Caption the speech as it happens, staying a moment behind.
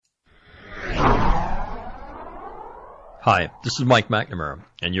Hi, this is Mike McNamara,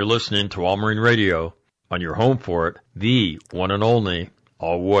 and you're listening to All Marine Radio on your home for it, the one and only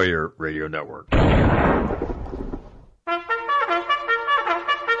All Warrior Radio Network.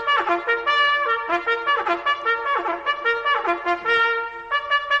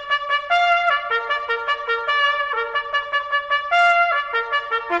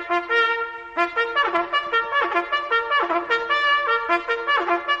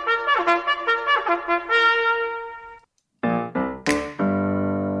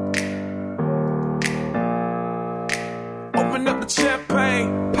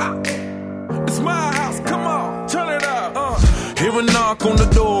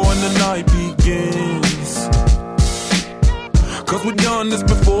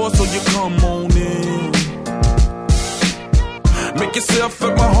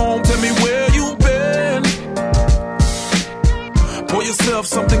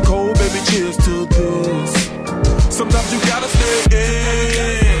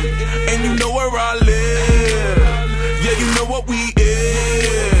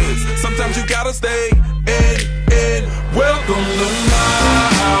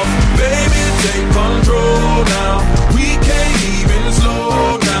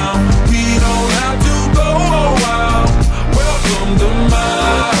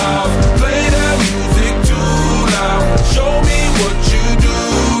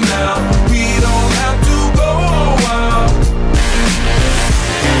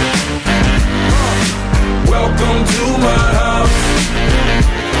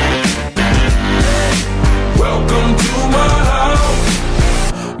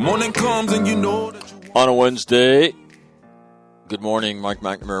 Wednesday. Good morning, Mike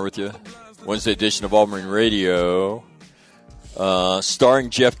McNamara with you. Wednesday edition of All Marine Radio. Starring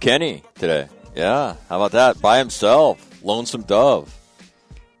Jeff Kenny today. Yeah, how about that? By himself. Lonesome Dove.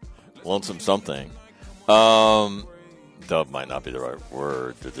 Lonesome something. Dove might not be the right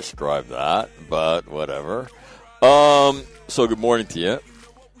word to describe that, but whatever. So good morning to you.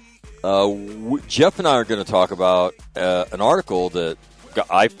 Jeff and I are going to talk about an article that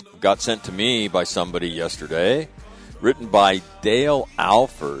I got sent to me by somebody yesterday, written by Dale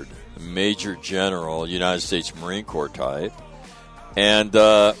Alford, Major General, United States Marine Corps type. And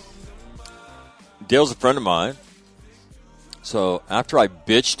Dale's a friend of mine. So after I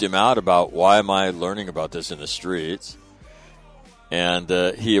bitched him out about why am I learning about this in the streets, and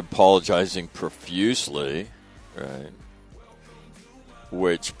he apologizing profusely, right,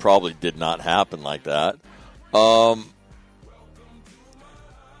 which probably did not happen like that,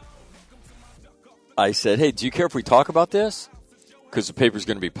 I said, hey, do you care if we talk about this? Because the paper's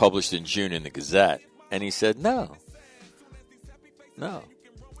going to be published in June in the Gazette. And he said, no.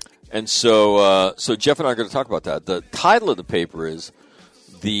 And so Jeff and I are going to talk about that. The title of the paper is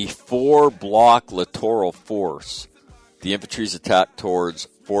The 4-Block Littoral Force, the Infantry's Attack Towards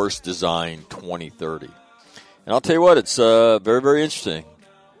Force Design 2030. And I'll tell you what, it's very, very interesting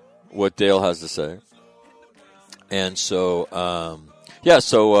what Dale has to say. And so,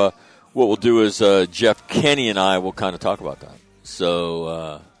 what we'll do is Jeff Kenny and I will kind of talk about that.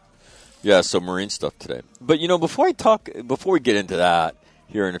 So, so Marine stuff today. But, before we get into that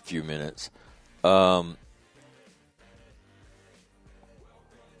here in a few minutes, what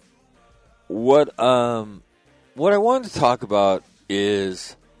I wanted to talk about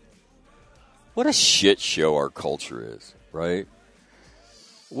is what a shit show our culture is, right?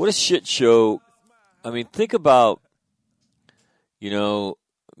 What a shit show. I mean, think about,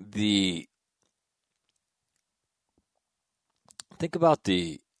 think about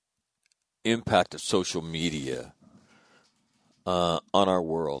the impact of social media on our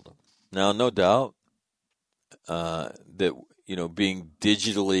world. Now, no doubt that being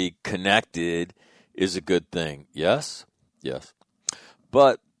digitally connected is a good thing. Yes.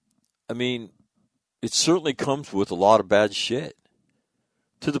 But I mean, it certainly comes with a lot of bad shit.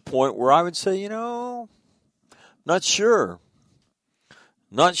 To the point where I would say, not sure.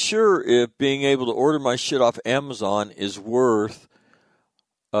 Not sure if being able to order my shit off Amazon is worth.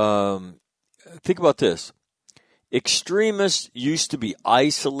 Think about this. Extremists used to be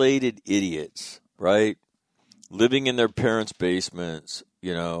isolated idiots, right? Living in their parents' basements,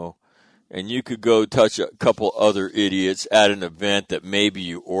 and you could go touch a couple other idiots at an event that maybe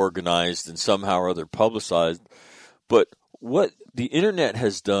you organized and somehow or other publicized. But what the internet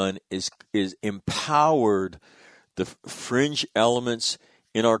has done is empowered the fringe elements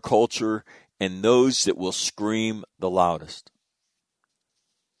in our culture and those that will scream the loudest.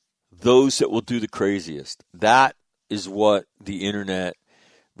 Those that will do the craziest. That is what the internet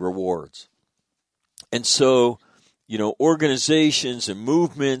rewards. And so, organizations and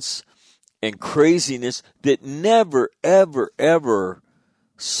movements and craziness that never, ever, ever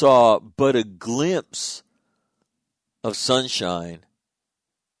saw but a glimpse of sunshine,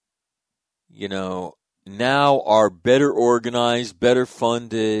 now are better organized, better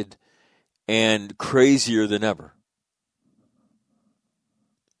funded, and crazier than ever.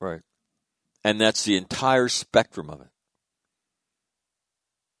 Right. And that's the entire spectrum of it.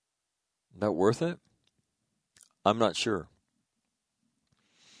 Is that worth it? I'm not sure.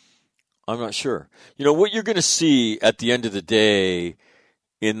 What you're going to see at the end of the day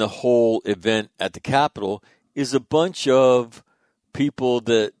in the whole event at the Capitol is a bunch of people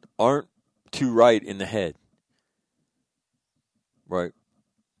that aren't too right in the head. Right?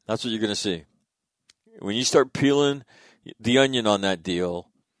 That's what you're going to see. When you start peeling the onion on that deal,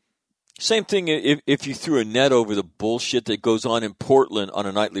 same thing if you threw a net over the bullshit that goes on in Portland on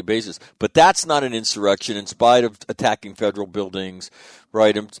a nightly basis. But that's not an insurrection in spite of attacking federal buildings,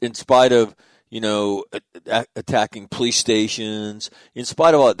 right? In spite of, attacking police stations. In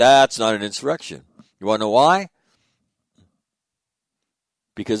spite of all that's not an insurrection. You want to know why?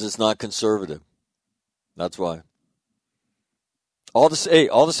 Because it's not conservative. That's why. All the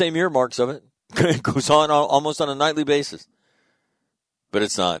same earmarks of it. It goes on almost on a nightly basis. But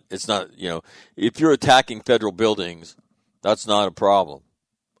it's not, if you're attacking federal buildings, that's not a problem.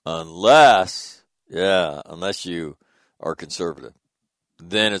 Unless you are conservative.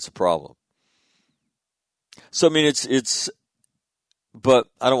 Then it's a problem. So, but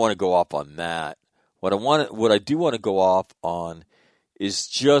I don't want to go off on that. What I do want to go off on is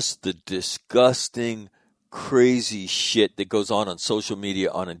just the disgusting, crazy shit that goes on social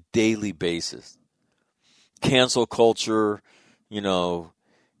media on a daily basis. Cancel culture,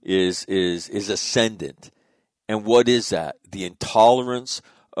 is ascendant. And what is that? The intolerance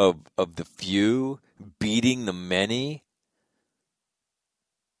of the few beating the many.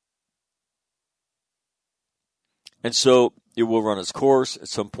 And so it will run its course. At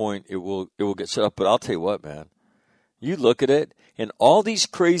some point it will get set up. But I'll tell you what, man. You look at it, and all these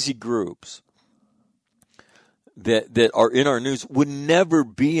crazy groups that are in our news would never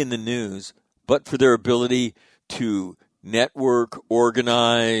be in the news but for their ability to network,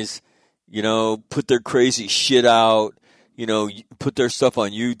 organize, put their crazy shit out, put their stuff on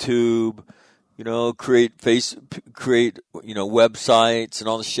YouTube, create websites and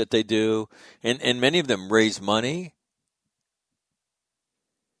all the shit they do. And many of them raise money.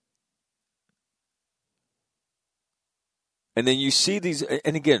 And then you see these,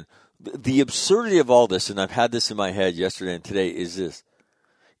 and again, the absurdity of all this, and I've had this in my head yesterday and today, is this.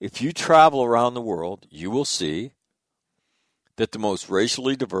 If you travel around the world, you will see that the most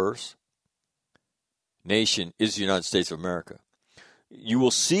racially diverse nation is the United States of America. You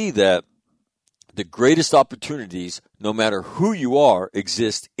will see that the greatest opportunities, no matter who you are,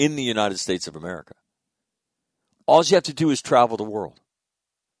 exist in the United States of America. All you have to do is travel the world.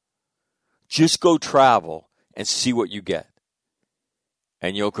 Just go travel and see what you get.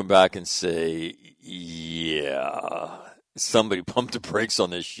 And you'll come back and say, yeah, somebody pumped the brakes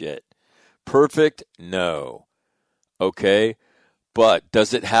on this shit. Perfect? No. Okay? But does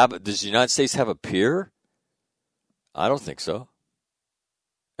the United States have a peer? I don't think so.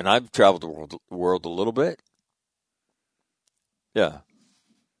 And I've traveled the world a little bit. Yeah.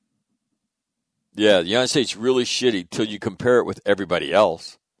 Yeah, the United States is really shitty till you compare it with everybody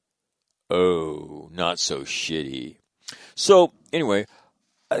else. Oh, not so shitty. So, anyway,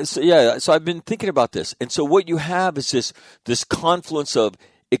 so I've been thinking about this. And so what you have is this confluence of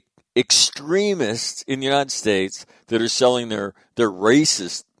extremists in the United States that are selling their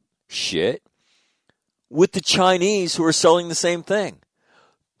racist shit with the Chinese who are selling the same thing.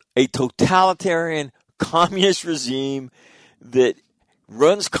 A totalitarian communist regime that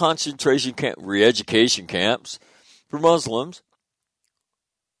runs concentration camp, re-education camps for Muslims,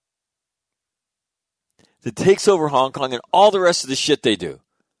 that takes over Hong Kong and all the rest of the shit they do,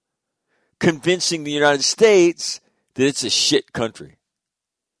 convincing the United States that it's a shit country.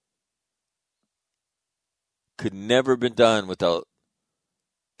 Could never have been done without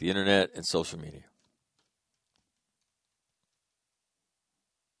the internet and social media.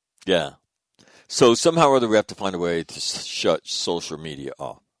 Yeah. So somehow or other we have to find a way to shut social media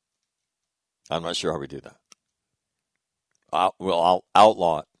off. I'm not sure how we do that. I'll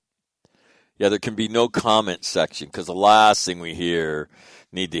outlaw it. Yeah, there can be no comment section because the last thing we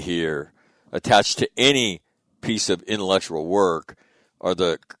need to hear, attached to any piece of intellectual work, are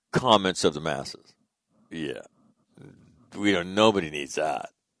the comments of the masses. Yeah. Nobody needs that.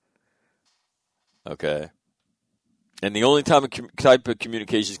 Okay. And the only type of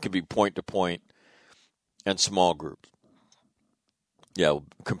communications can be point to point and small groups. Yeah,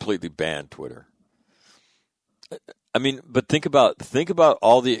 completely ban Twitter. I mean, but think about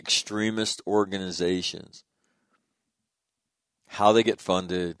all the extremist organizations, how they get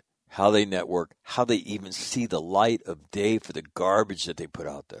funded, how they network, how they even see the light of day for the garbage that they put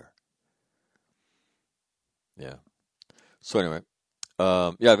out there. Yeah. So anyway,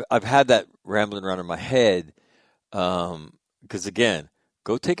 I've had that rambling around in my head because, again,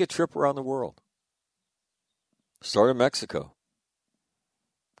 go take a trip around the world. Start in Mexico.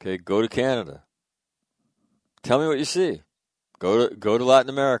 Okay, go to Canada. Tell me what you see. Go to Latin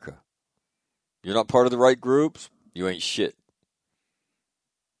America. You're not part of the right groups, you ain't shit.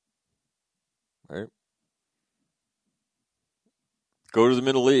 Right? Go to the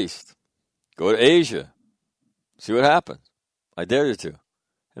Middle East. Go to Asia. See what happens. I dare you to.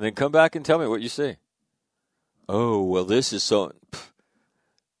 And then come back and tell me what you see. Oh, well, this is so...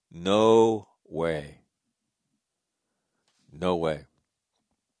 No way. No way.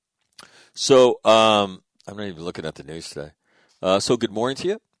 So, I'm not even looking at the news today. So, good morning to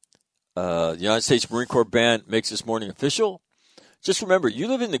you. The United States Marine Corps Band makes this morning official. Just remember, you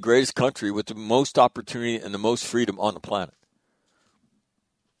live in the greatest country with the most opportunity and the most freedom on the planet.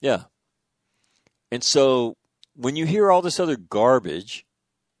 Yeah. And so, when you hear all this other garbage,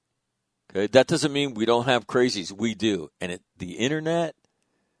 okay, that doesn't mean we don't have crazies. We do. And the internet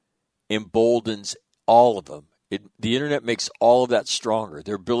emboldens all of them. The internet makes all of that stronger.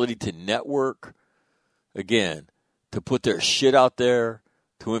 Their ability to network, again, to put their shit out there,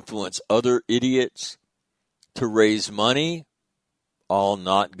 to influence other idiots, to raise money, all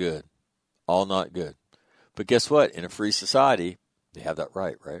not good. All not good. But guess what? In a free society, they have that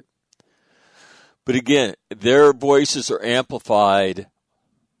right? But again, their voices are amplified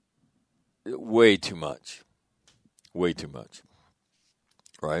way too much. Way too much.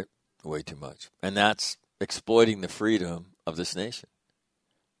 Right? Way too much. And that's exploiting the freedom of this nation,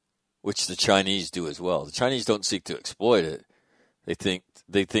 which the Chinese do as well. The Chinese don't seek to exploit it.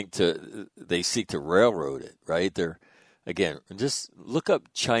 They seek to railroad it, right? Again, just look up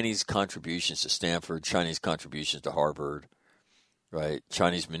Chinese contributions to Stanford, Chinese contributions to Harvard, right?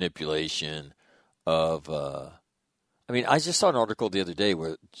 Chinese manipulation of I just saw an article the other day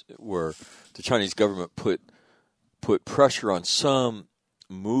where the Chinese government put pressure on some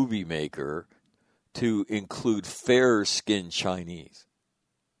movie maker to include fairer-skinned Chinese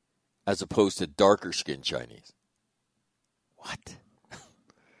as opposed to darker-skinned Chinese. What?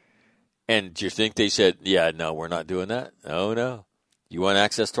 And do you think they said, yeah, no, we're not doing that? No. You want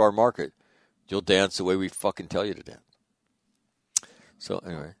access to our market, you'll dance the way we fucking tell you to dance. So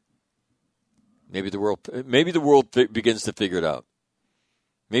anyway, maybe the world begins to figure it out.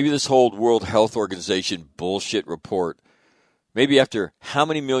 Maybe this whole World Health Organization bullshit report, maybe after how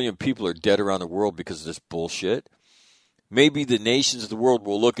many million people are dead around the world because of this bullshit, maybe the nations of the world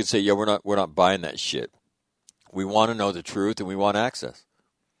will look and say, yeah, we're not buying that shit. We want to know the truth and we want access.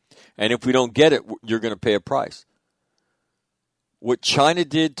 And if we don't get it, you're going to pay a price. What China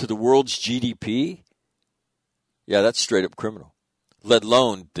did to the world's GDP, yeah, that's straight up criminal. Let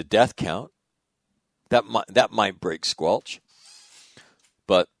alone the death count. That might break squelch.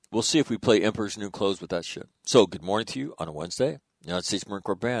 But we'll see if we play Emperor's New Clothes with that shit. So, good morning to you on a Wednesday. United States Marine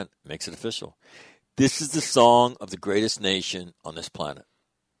Corps Band makes it official. This is the song of the greatest nation on this planet.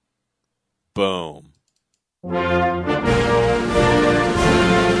 Boom.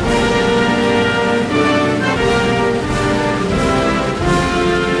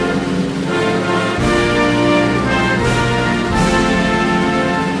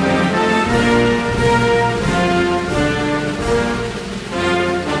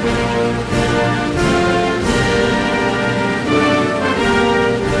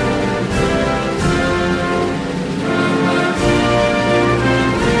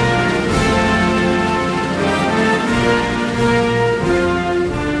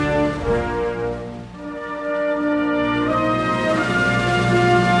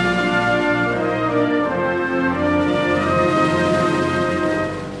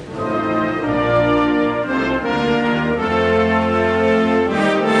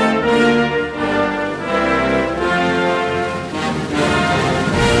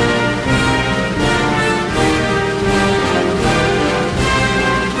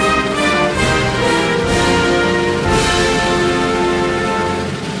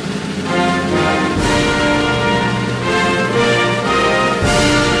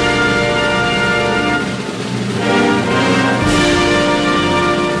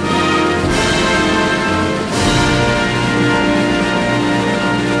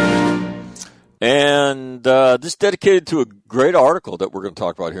 This is dedicated to a great article that we're going to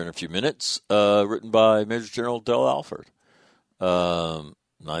talk about here in a few minutes, written by Major General Del Alford.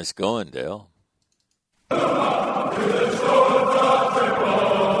 Nice going, Dale.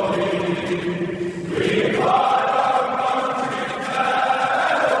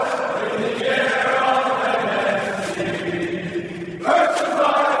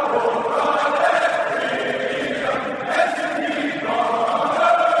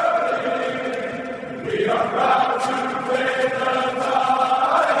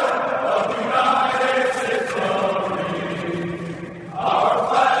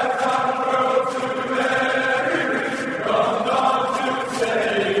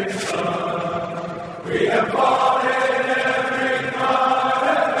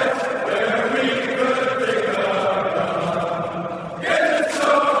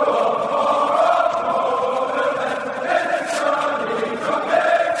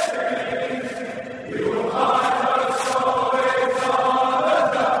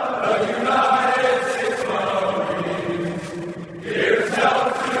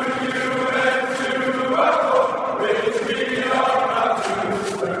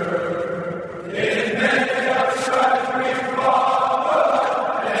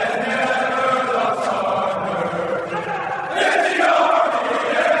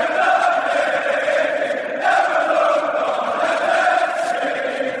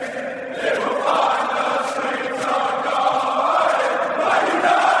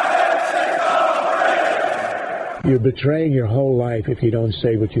 You're betraying your whole life if you don't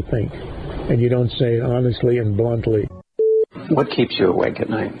say what you think, and you don't say it honestly and bluntly. What keeps you awake at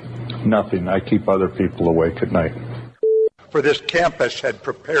night? Nothing. I keep other people awake at night. For this campus had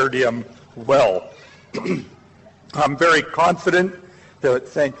prepared him well. I'm very confident that,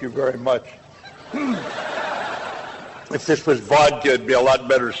 thank you very much. If this was vodka, it'd be a lot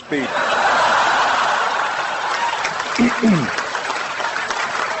better speech.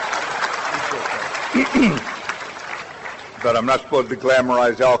 But I'm not supposed to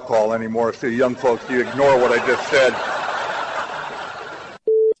glamorize alcohol anymore, so young folks, you ignore what I just said.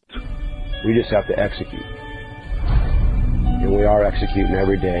 We just have to execute. And we are executing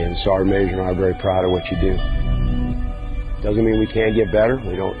every day, and Sergeant Major and I are very proud of what you do. Doesn't mean we can't get better.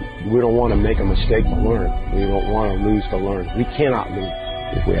 We don't want to make a mistake to learn. We don't want to lose to learn. We cannot lose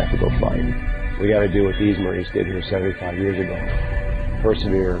if we have to go fight. We got to do what these Marines did here 75 years ago.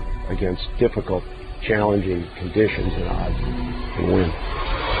 Persevere against difficult, challenging conditions and odds and win.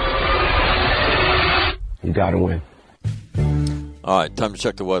 You got to win. All right, time to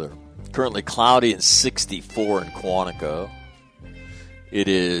check the weather. Currently cloudy and 64 in Quantico. It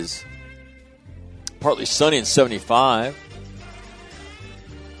is partly sunny and 75.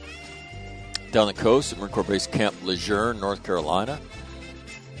 Down the coast at Marine Corps Base Camp Lejeune, North Carolina.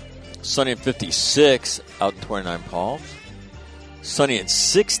 Sunny and 56 out in 29 Palms. Sunny and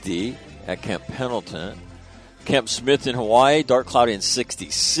 60 at Camp Pendleton. Camp Smith in Hawaii, dark cloudy and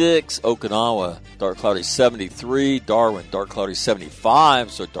 66. Okinawa, dark cloudy 73. Darwin, dark cloudy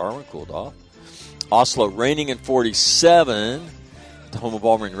 75, so Darwin cooled off. Oslo, raining and 47. The home of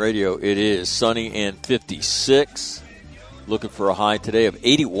All Marine Radio, it is sunny and 56. Looking for a high today of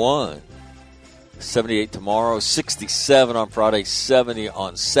 81. 78 tomorrow, 67 on Friday, 70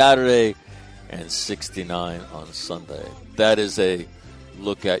 on Saturday, and 69 on Sunday. That is a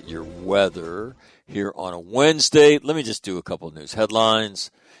look at your weather here on a Wednesday. Let me just do a couple of news headlines,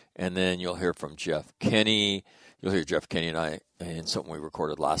 and then you'll hear from Jeff Kenny. You'll hear Jeff Kenny and I in something we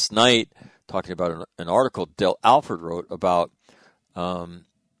recorded last night, talking about an article Dale Alford wrote about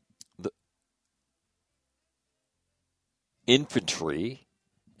the infantry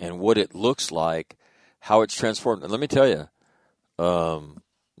and what it looks like, how it's transformed. And let me tell you,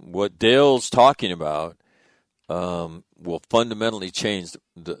 what Dale's talking about will fundamentally change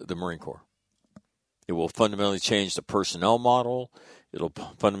the Marine Corps. It will fundamentally change the personnel model. It'll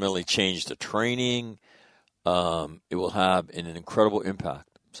fundamentally change the training. It will have an incredible impact.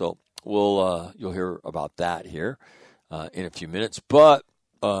 So you'll hear about that here in a few minutes. But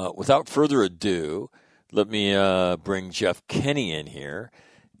without further ado, let me bring Jeff Kenny in here,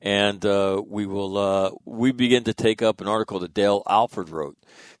 and we begin to take up an article that Dale Alford wrote.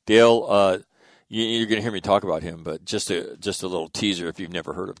 Dale, you're going to hear me talk about him, but just a little teaser if you've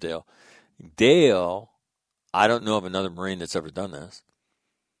never heard of Dale. Dale, I don't know of another Marine that's ever done this,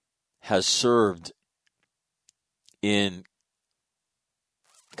 has served in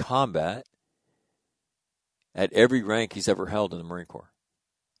combat at every rank he's ever held in the Marine Corps.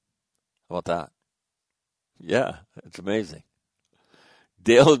 How about that? Yeah, it's amazing.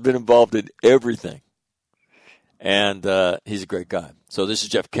 Dale has been involved in everything, and he's a great guy. So this is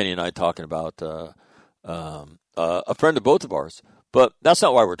Jeff Kenny and I talking about a friend of both of ours, but that's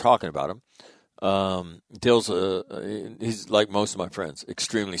not why we're talking about him. Dale's he's like most of my friends,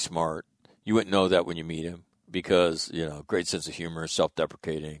 extremely smart. You wouldn't know that when you meet him because, great sense of humor,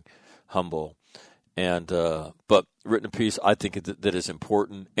 self-deprecating, humble. And but written a piece I think that is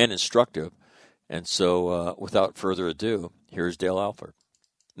important and instructive. And so without further ado, here's Dale Alford.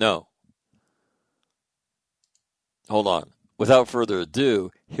 No. Hold on. Without further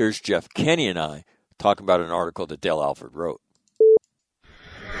ado, here's Jeff Kenny and I talking about an article that Dale Alford wrote.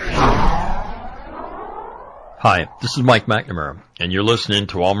 Hi, this is Mike McNamara, and you're listening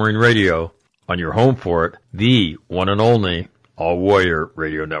to All Marine Radio on your home for it, the one and only All Warrior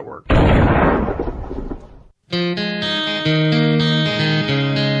Radio Network.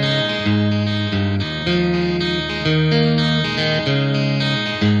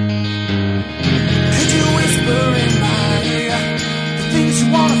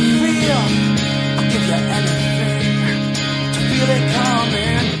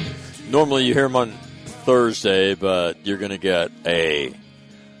 Normally you hear him on Thursday, but you're going to get a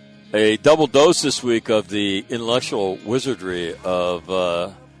double dose this week of the intellectual wizardry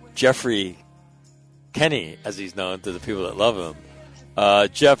of Jeffrey Kenny, as he's known to the people that love him.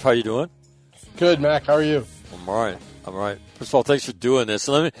 Jeff, how you doing? Good, Mac. How are you? I'm all right. First of all, thanks for doing this.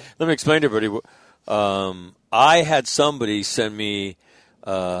 Let me explain to everybody. I had somebody send me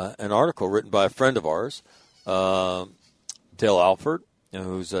an article written by a friend of ours, Dale Alford,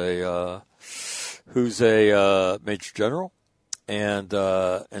 who's a major general, and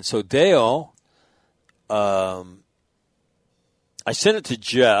so Dale, I sent it to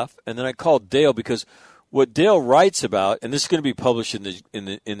Jeff, and then I called Dale because what Dale writes about, and this is going to be published in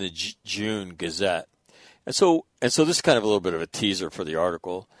the June Gazette, and so this is kind of a little bit of a teaser for the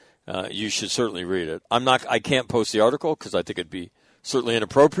article. You should certainly read it. I can't post the article because I think it'd be certainly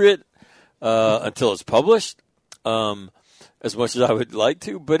inappropriate until it's published. As much as I would like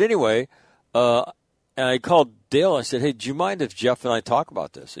to. But anyway, and I called Dale. I said, hey, do you mind if Jeff and I talk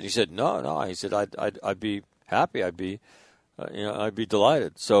about this? And he said, no. He said, I'd be happy. I'd be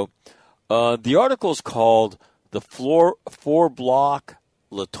delighted. So the article is called The Four-Block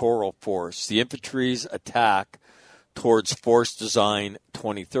Littoral Force, the Infantry's Attack Towards Force Design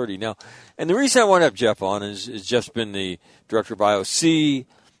 2030. Now, and the reason I want to have Jeff on is Jeff's been the director of IOC.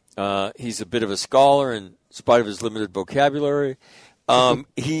 He's a bit of a scholar in spite of his limited vocabulary. But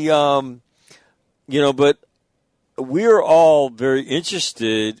we're all very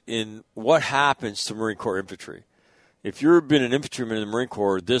interested in what happens to Marine Corps infantry. If you've been an infantryman in the Marine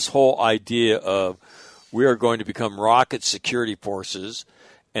Corps, this whole idea of we are going to become rocket security forces,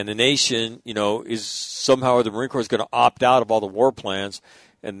 and the nation, is somehow or the Marine Corps is going to opt out of all the war plans,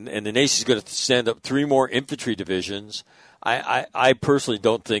 and the nation is going to stand up 3 more infantry divisions. I personally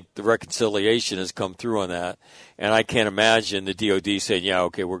don't think the reconciliation has come through on that, and I can't imagine the DOD saying, yeah,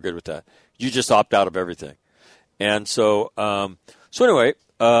 okay, we're good with that. You just opt out of everything. And so anyway,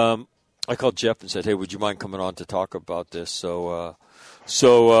 I called Jeff and said, hey, would you mind coming on to talk about this? So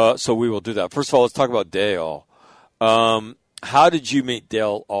we will do that. First of all, let's talk about Dale. How did you meet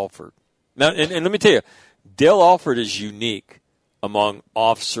Dale Alford? Now, and let me tell you, Dale Alford is unique among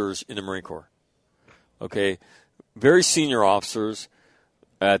officers in the Marine Corps. Okay? Very senior officers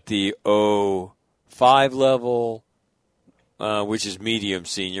at the 05 level, which is medium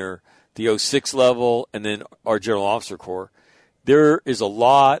senior, the 06 level, and then our General Officer Corps. There is a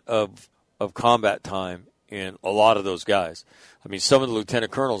lot of combat time in a lot of those guys. I mean, some of the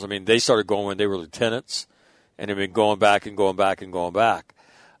lieutenant colonels, they started going when they were lieutenants, and have been going back and going back and going back.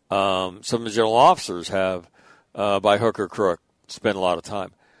 Some of the general officers have, by hook or crook, spent a lot of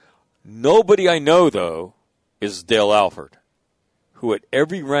time. Nobody I know, though, is Dale Alford, who at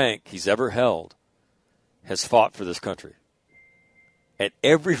every rank he's ever held has fought for this country. At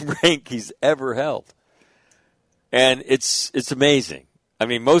every rank he's ever held. And it's amazing.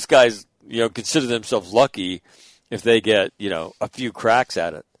 Most guys, consider themselves lucky if they get, a few cracks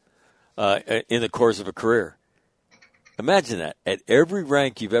at it in the course of a career. Imagine that. At every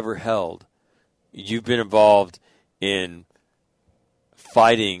rank you've ever held, you've been involved in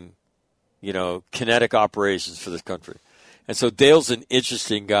fighting, kinetic operations for this country. And so Dale's an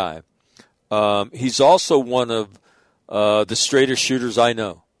interesting guy. He's also one of the straightest shooters I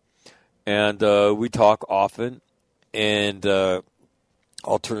know. And we talk often. And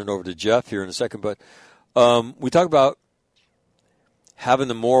I'll turn it over to Jeff here in a second. But we talk about having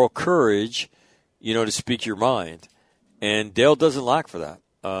the moral courage, to speak your mind. And Dale doesn't lack for that.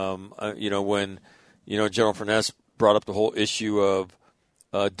 When, General Furness brought up the whole issue of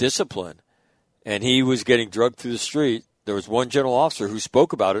discipline, and he was getting drugged through the street, there was one general officer who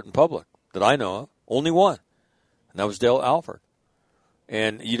spoke about it in public that I know of, only one, and that was Dale Alford.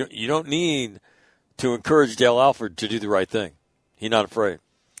 And you don't need to encourage Dale Alford to do the right thing. He's not afraid.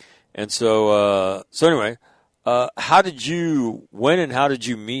 And so anyway, when and how did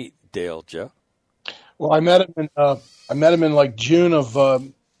you meet Dale, Jeff? Well, I met him in like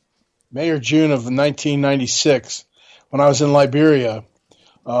May or June of 1996 when I was in Liberia.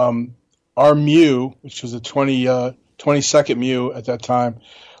 Our MEU, which was a 22nd MEU at that time,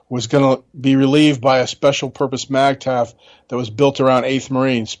 was going to be relieved by a special purpose MAGTF that was built around 8th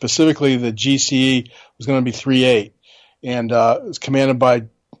Marine. Specifically, the GCE was going to be 3-8, and it was commanded by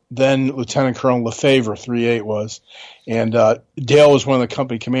then Lieutenant Colonel Lefevre. 3-8 was, and Dale was one of the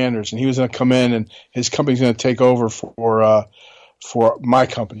company commanders, and he was going to come in, and his company's going to take over for my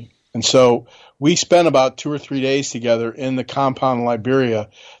company. And so we spent about 2 or 3 days together in the compound in Liberia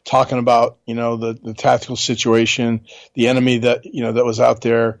talking about, the tactical situation, the enemy that was out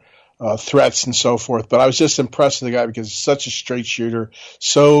there, threats and so forth. But I was just impressed with the guy because he's such a straight shooter,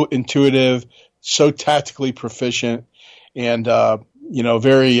 so intuitive, so tactically proficient, and,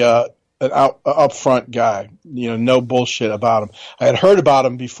 very an upfront guy, no bullshit about him. I had heard about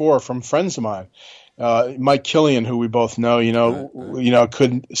him before from friends of mine. Mike Killian, who we both know,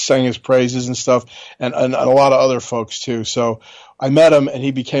 could sing his praises and stuff, and a lot of other folks too. So I met him, and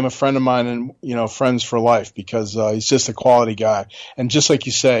he became a friend of mine, and friends for life because he's just a quality guy. And just like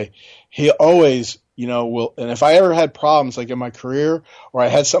you say, he always, will. And if I ever had problems, like in my career, or I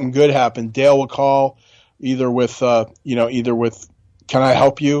had something good happen, Dale would call, either with can I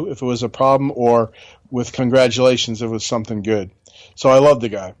help you if it was a problem, or with congratulations if it was something good. So I love the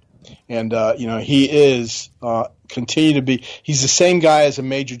guy. And, he is, continue to be, he's the same guy as a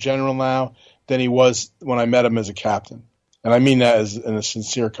major general now than he was when I met him as a captain. And I mean that as in a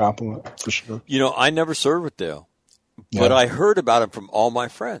sincere compliment, for sure. I never served with Dale, but I heard about him from all my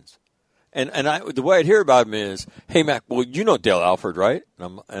friends. And the way I'd hear about him is, hey, Mac, well, you know Dale Alford, right?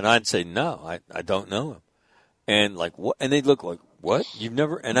 And I'd say, no, I don't know him. And like, what? And they'd look like, what? You've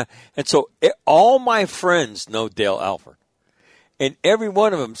never, and so all my friends know Dale Alford. And every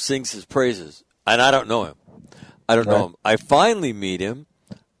one of them sings his praises, and I don't know him. Know him. I finally meet him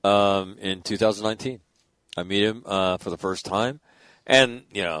in 2019. I meet him for the first time, and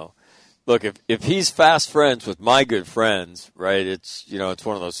look, if he's fast friends with my good friends, right? It's it's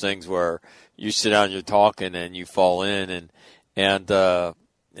one of those things where you sit down, you're talking, and you fall in, and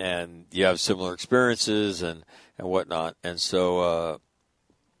you have similar experiences and whatnot, and so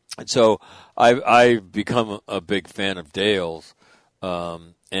I've become a big fan of Dale's.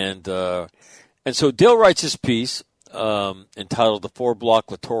 And so Dale writes his piece entitled "The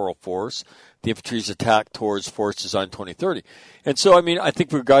Four-Block Littoral Force: The Infantry's Attack Towards Force Design 2030." And so, I think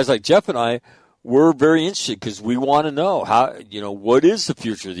for guys like Jeff and I, we're very interested because we want to know how, what is the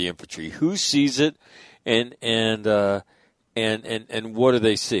future of the infantry? Who sees it, and what do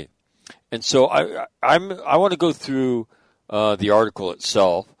they see? And so I want to go through the article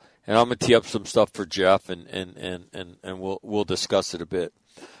itself. And I'm going to tee up some stuff for Jeff, and we'll discuss it a bit.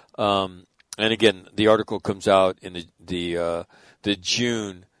 And again, the article comes out in the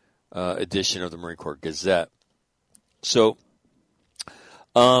June edition of the Marine Corps Gazette. So,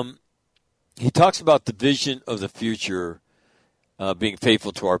 he talks about the vision of the future being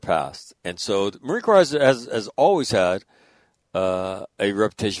faithful to our past, and so the Marine Corps has always had a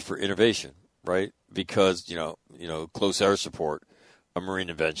reputation for innovation, right? Because close air support, a Marine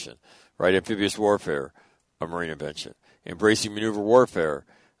invention, right? Amphibious warfare, a Marine invention. Embracing maneuver warfare,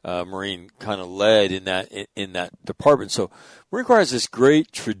 Marine kind of led in that department. So Marine Corps has this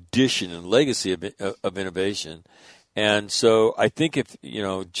great tradition and legacy of innovation. And so I think if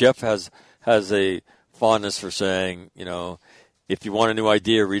Jeff has a fondness for saying, if you want a new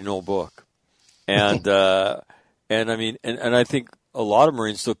idea, read an old book. And and I think a lot of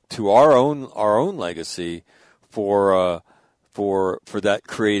Marines look to our own legacy for that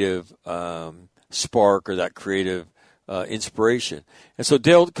creative spark or that creative inspiration. And so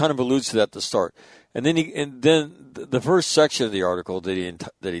Dale kind of alludes to that at the start. And then the first section of the article that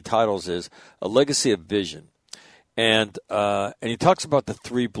he titles is "A Legacy of Vision," and he talks about the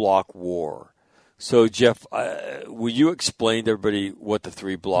 3-block war. So Jeff, will you explain to everybody what the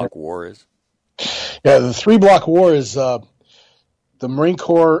 3-block war is? Yeah, the 3-block war is the Marine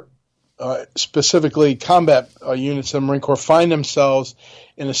Corps. Specifically, combat units of the Marine Corps find themselves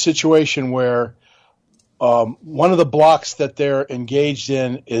in a situation where one of the blocks that they're engaged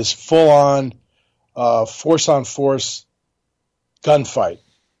in is full-on force-on-force gunfight.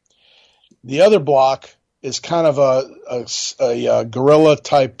 The other block is kind of a guerrilla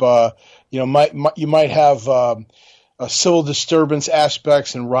type. You might have a civil disturbance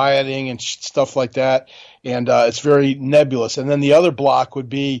aspects and rioting and stuff like that. And it's very nebulous. And then the other block would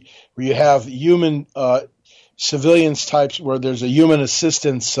be where you have human civilians types where there's a human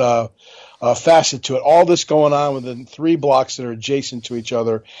assistance facet to it. All this going on within 3 blocks that are adjacent to each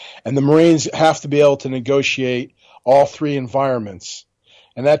other. And the Marines have to be able to negotiate all 3 environments.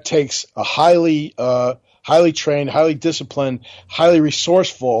 And that takes a highly trained, highly disciplined, highly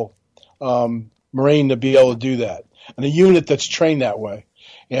resourceful Marine to be able to do that. And a unit that's trained that way.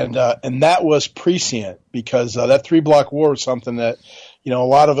 And that was prescient because that 3-block war was something that, a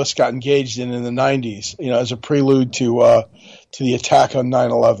lot of us got engaged in the 90s, as a prelude to the attack on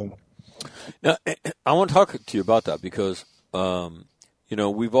 9/11. Now, I want to talk to you about that because,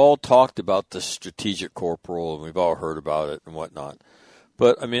 we've all talked about the strategic corporal and we've all heard about it and whatnot.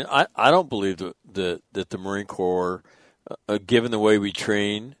 But, I don't believe that the Marine Corps, given the way we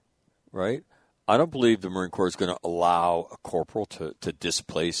train, right, I don't believe the Marine Corps is going to allow a corporal to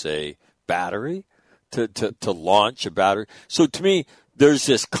displace a battery, to launch a battery. So to me, there's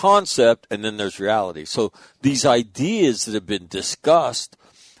this concept and then there's reality. So these ideas that have been discussed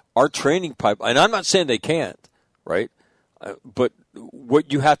are training pipe. And I'm not saying they can't, right? But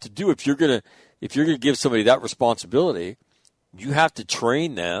what you have to do if you're going to give somebody that responsibility, you have to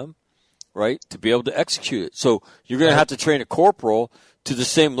train them, right, to be able to execute it. So you're going to have to train a corporal to the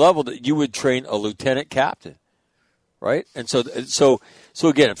same level that you would train a lieutenant captain, right? And so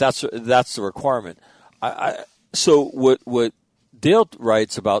again, if that's the requirement, so what Dale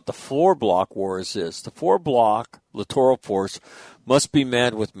writes about the 4-block war is this: the 4-block littoral force must be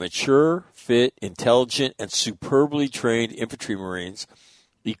manned with mature, fit, intelligent, and superbly trained infantry Marines,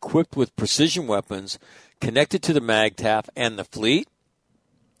 equipped with precision weapons, connected to the MAGTF and the fleet,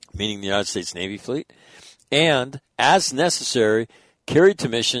 meaning the United States Navy fleet, and, as necessary, carried to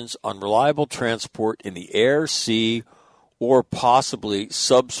missions on reliable transport in the air, sea, or possibly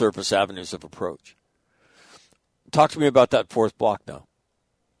subsurface avenues of approach. Talk to me about that 4th block now.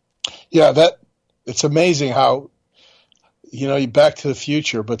 Yeah, it's amazing how, Back to the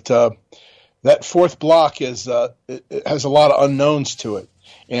Future, but that 4th block it has a lot of unknowns to it,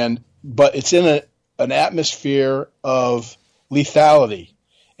 but it's in an atmosphere of lethality,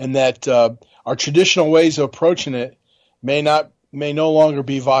 and that our traditional ways of approaching it may no longer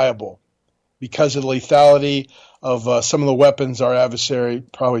be viable because of the lethality of some of the weapons our adversary,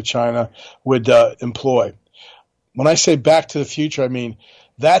 probably China, would employ. When I say Back to the Future, I mean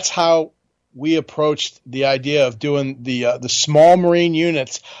that's how we approached the idea of doing the small Marine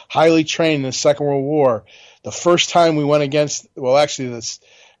units, highly trained in the Second World War. The first time we went against,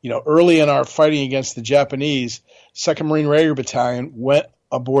 early in our fighting against the Japanese, 2nd Marine Raider Battalion went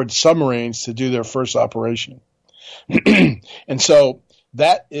aboard submarines to do their first operation. And so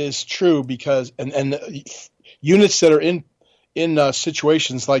that is true because, and units that are in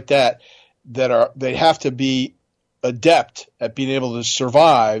situations like that they have to be adept at being able to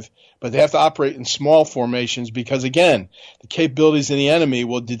survive, but they have to operate in small formations because, again, the capabilities of the enemy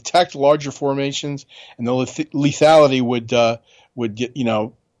will detect larger formations, and the lethality would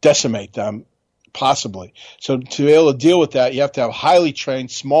decimate them possibly. So to be able to deal with that, you have to have highly trained,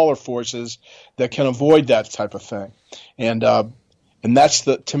 smaller forces that can avoid that type of thing, and that's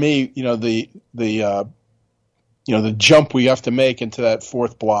to me, the jump we have to make into that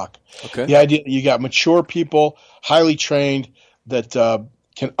 4th block. Okay. The idea that you got mature people, highly trained, that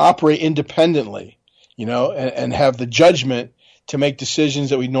can operate independently, and have the judgment to make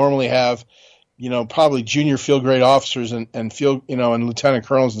decisions that we normally have, probably junior field grade officers and field, and lieutenant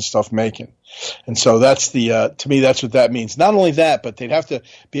colonels and stuff making. And so that's to me, that's what that means. Not only that, but they'd have to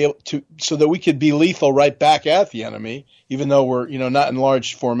be able to, so that we could be lethal right back at the enemy, even though we're, not in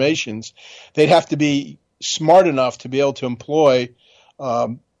large formations. They'd have to be smart enough to be able to employ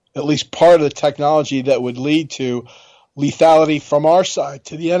at least part of the technology that would lead to lethality from our side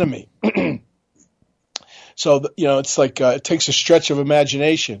to the enemy. So, it's like it takes a stretch of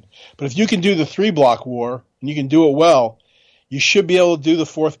imagination. But if you can do the 3-block war and you can do it well, you should be able to do the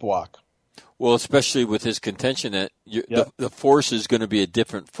 4th block. Well, especially with his contention that the force is going to be a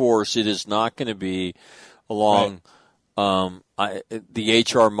different force. It is not going to be along the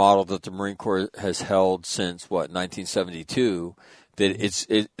HR model that the Marine Corps has held since 1972.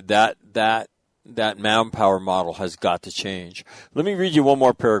 That manpower model has got to change. Let me read you one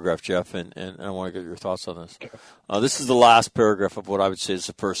more paragraph, Jeff, and I want to get your thoughts on this. This is the last paragraph of what I would say is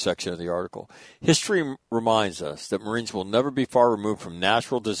the first section of the article. History reminds us that Marines will never be far removed from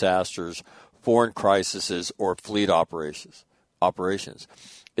natural disasters, foreign crises, or fleet operations.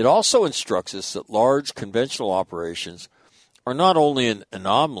 It also instructs us that large conventional operations are not only an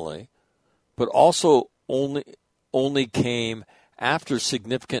anomaly, but also only came after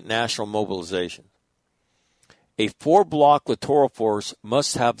significant national mobilization. A 4-block littoral force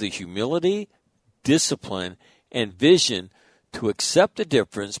must have the humility, discipline, and vision to accept the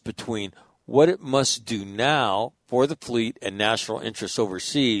difference between what it must do now for the fleet and national interests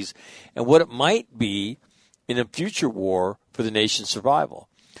overseas and what it might be in a future war for the nation's survival.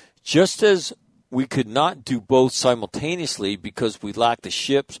 Just as we could not do both simultaneously because we lack the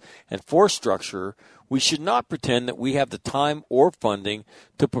ships and force structure, we should not pretend that we have the time or funding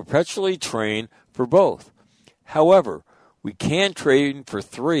to perpetually train for both. However, we can train for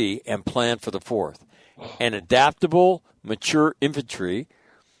 3 and plan for the 4th. An adaptable, mature infantry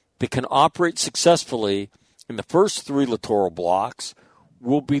that can operate successfully in the first 3 littoral blocks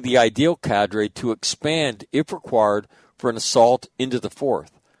will be the ideal cadre to expand, if required, for an assault into the 4th.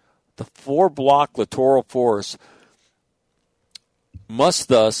 The 4-block littoral force must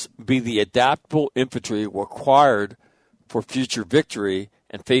thus be the adaptable infantry required for future victory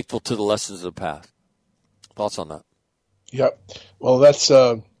and faithful to the lessons of the past. Thoughts on that? Yep. Well, that's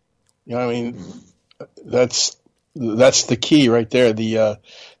that's the key right there. The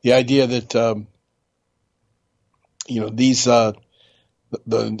idea that these the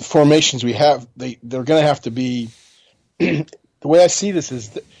formations we have, they're going to have to be. The way I see this is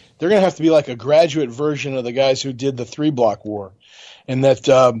they're going to have to be like a graduate version of the guys who did the 3-block war, and that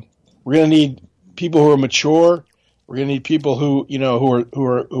we're going to need people who are mature. We're going to need people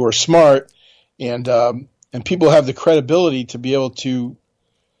who are smart, and people have the credibility to be able to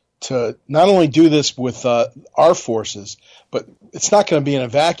not only do this with our forces, but it's not going to be in a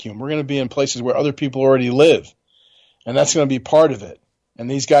vacuum. We're going to be in places where other people already live, and that's going to be part of it. And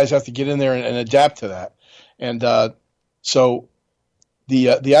these guys have to get in there and adapt to that. And so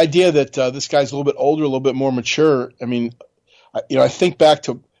the idea that this guy's a little bit older, a little bit more mature. I mean, I think back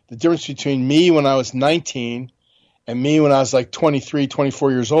to the difference between me when I was 19 and me when I was like 23,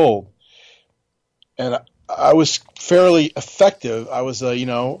 24 years old. And I was fairly effective. I was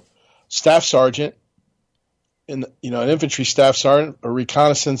a, staff sergeant, an infantry staff sergeant, a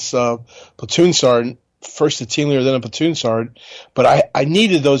reconnaissance platoon sergeant, first a team leader, then a platoon sergeant. But I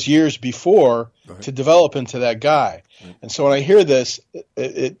needed those years before to develop into that guy. Right. And so when I hear this,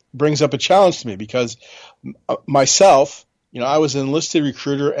 it brings up a challenge to me because myself, I was an enlisted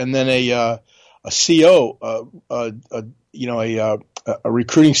recruiter and then a CO, a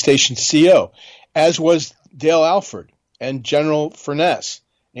recruiting station CO, as was Dale Alford and General Furness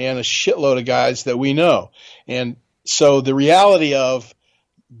and a shitload of guys that we know. And so the reality of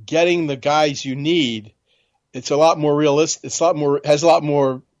getting the guys you need, it's a lot more realistic. Has a lot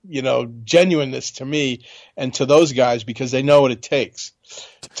more, genuineness to me and to those guys because they know what it takes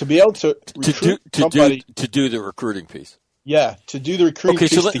to be able to recruit somebody to do the recruiting piece. Yeah, to do the recruiting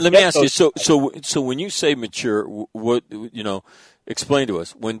piece. Okay, so let me ask you. So when you say mature, what explain to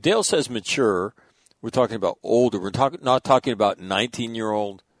us. When Dale says mature, we're talking about older. We're not talking about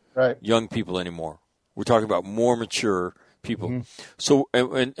 19-year-old young people anymore. We're talking about more mature people. Mm-hmm. So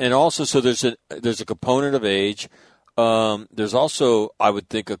and also, so there's a component of age. There's also, I would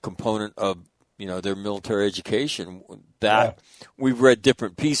think, a component of their military education. That we've read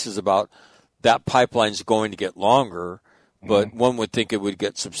different pieces about that pipeline's going to get longer, but one would think it would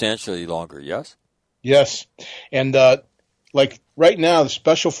get substantially longer. Yes. Yes, and like right now, the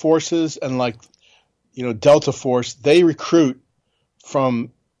Special Forces and Delta Force, they recruit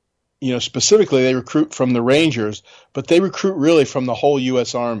from, specifically they recruit from the Rangers, but they recruit really from the whole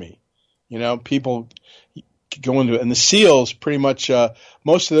U.S. Army. People go into it, and the SEALs pretty much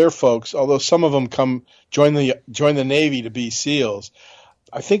most of their folks, although some of them join the Navy to be SEALs.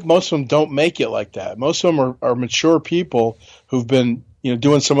 I think most of them don't make it like that. Most of them are mature people who've been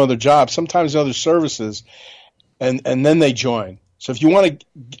doing some other job, sometimes in other services, and then they join. So if you want to,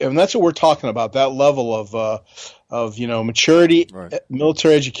 and that's what we're talking about, that level of maturity,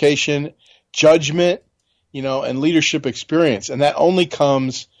 military education, judgment, and leadership experience, and that only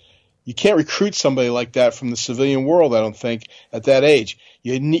comes. You can't recruit somebody like that from the civilian world, I don't think, at that age.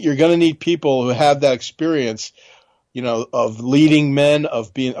 You're going to need people who have that experience, of leading men,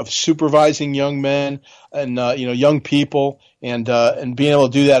 of supervising young men, and young people, and being able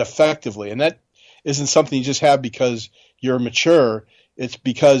to do that effectively. And that isn't something you just have because you're mature. It's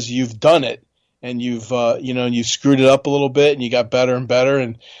because you've done it and you've you screwed it up a little bit and you got better and better,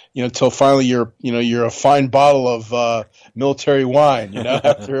 and until finally you're a fine bottle of military wine,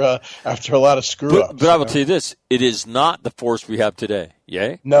 after a lot of screw ups. But I will tell you this: it is not the force we have today.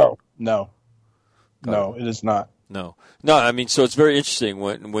 Yay? No, it is not. No. I mean, so it's very interesting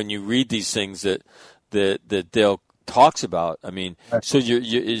when you read these things that Dale talks about. I mean, so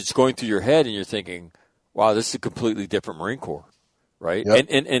it's going through your head and you're thinking, wow, this is a completely different Marine Corps, right? Yep.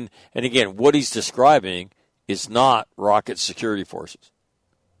 And again, what he's describing is not rocket security forces.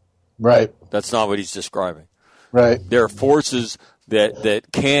 Right. That's not what he's describing. Right. There are forces that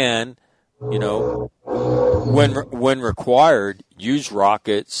can, when required, use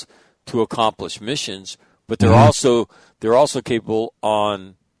rockets to accomplish missions, but they're also capable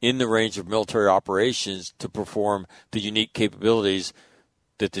in the range of military operations to perform the unique capabilities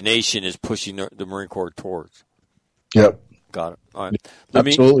that the nation is pushing the Marine Corps towards. Yep. Got it. All right.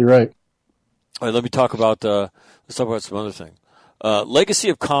 Absolutely right. All right. Let me talk about some other things. Legacy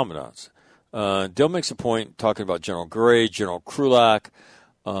of commandants. Dale makes a point talking about General Gray, General Krulak,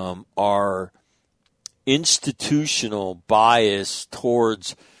 our institutional bias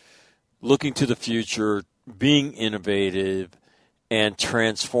towards looking to the future, being innovative, and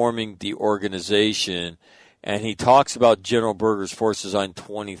transforming the organization. And he talks about General Berger's Force Design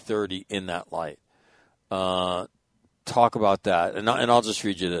 2030 in that light. Talk about that. And I'll just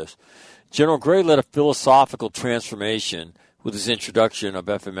read you this. General Gray led a philosophical transformation with his introduction of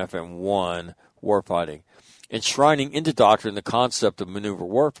FM-FM1 warfighting, enshrining into doctrine the concept of maneuver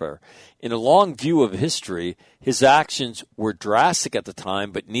warfare. In a long view of history, his actions were drastic at the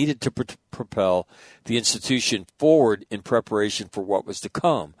time, but needed to propel the institution forward in preparation for what was to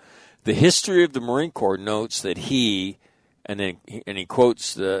come. The history of the Marine Corps notes that he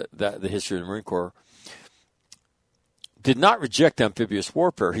quotes the history of the Marine Corps, did not reject amphibious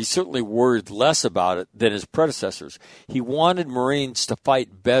warfare. He certainly worried less about it than his predecessors. He wanted Marines to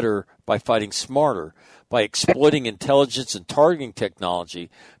fight better by fighting smarter, by exploiting intelligence and targeting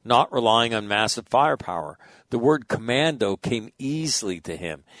technology, not relying on massive firepower. The word commando came easily to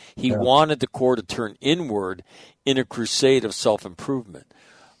him. He wanted the Corps to turn inward in a crusade of self-improvement.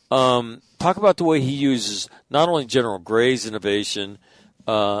 Talk about the way he uses not only General Gray's innovation,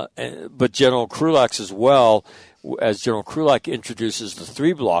 but General Krulak's as well, as General Krulak introduces the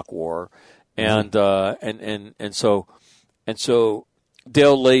 3-block war, and so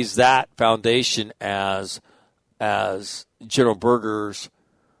Dale lays that foundation as General Berger's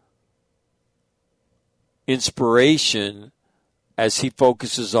inspiration as he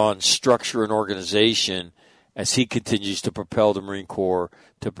focuses on structure and organization as he continues to propel the Marine Corps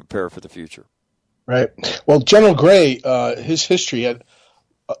to prepare for the future. Right. Well, General Gray, his history,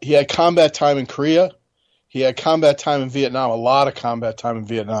 he had combat time in Korea. He had combat time in Vietnam, a lot of combat time in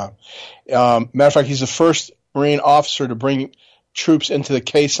Vietnam. Matter of fact, he's the first Marine officer to bring troops into the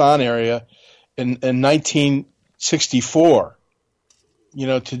Khe Sanh area in 1964.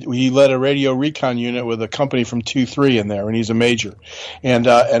 He led a radio recon unit with a company from 2-3 in there, and he's a major. And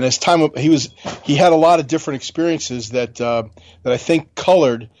his time, he had a lot of different experiences that I think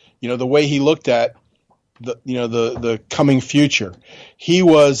colored, the way he looked at the coming future. He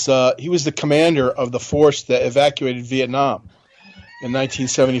was the commander of the force that evacuated Vietnam in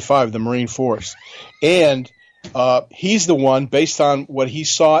 1975, the Marine Force, and he's the one, based on what he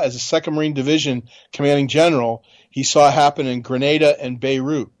saw as a 2nd Marine Division commanding general, he saw happen in Grenada and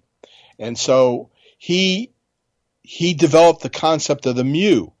Beirut. And so he developed the concept of the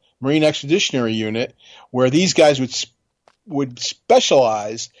MU, Marine Expeditionary Unit, where these guys would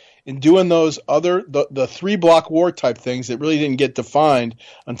specialize in doing those the 3-block war type things that really didn't get defined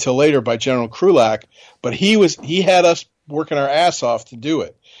until later by General Krulak. But he had us working our ass off to do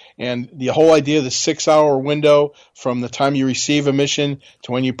it. And the whole idea of the 6-hour window from the time you receive a mission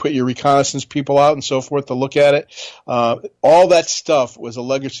to when you put your reconnaissance people out and so forth to look at it, all that stuff was a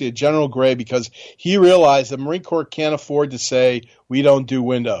legacy of General Gray, because he realized the Marine Corps can't afford to say, we don't do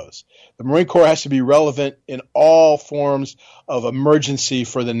windows. The Marine Corps has to be relevant in all forms of emergency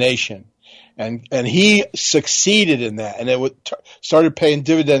for the nation. And he succeeded in that, and it started paying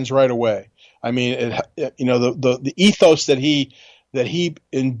dividends right away. I mean, the ethos that he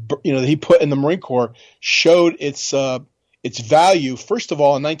put in the Marine Corps showed its value, first of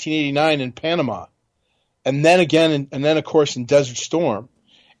all, in 1989 in Panama, and then again, and then of course in Desert Storm,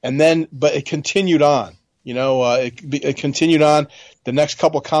 but it continued on. It continued on. The next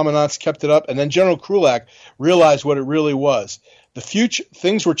couple of commandants kept it up, and then General Krulak realized what it really was. The future,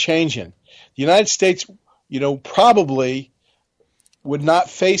 things were changing. The United States, probably would not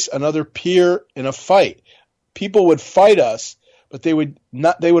face another peer in a fight. People would fight us, but they would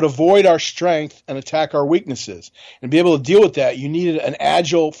avoid our strength and attack our weaknesses. And to be able to deal with that, you needed an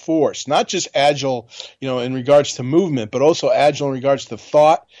agile force, not just agile, in regards to movement, but also agile in regards to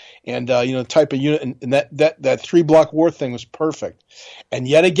thought and type of unit. And that 3-block war thing was perfect. And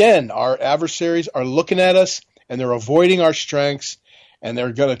yet again, our adversaries are looking at us and they're avoiding our strengths, and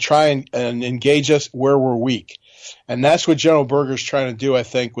they're going to try and engage us where we're weak. And that's what General Berger's trying to do, I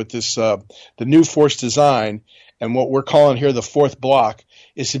think, with this the new force design and what we're calling here the fourth block,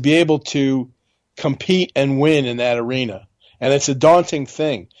 is to be able to compete and win in that arena. And it's a daunting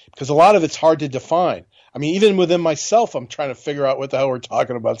thing because a lot of it's hard to define. I mean, even within myself, I'm trying to figure out what the hell we're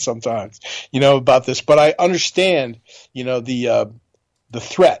talking about sometimes, about this. But I understand, the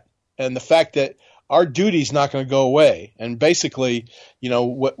threat and the fact that our duty is not going to go away. And basically,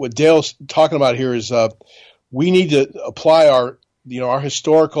 what Dale's talking about here is we need to apply our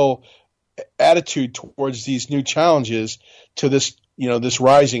historical attitude towards these new challenges to this, this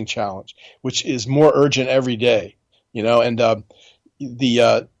rising challenge, which is more urgent every day, and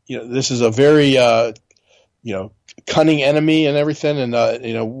this is a very, cunning enemy and everything.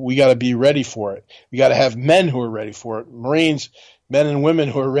 And, we got to be ready for it. We got to have men who are ready for it, Marines, men and women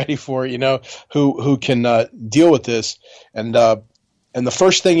who are ready for it, who can deal with this. And the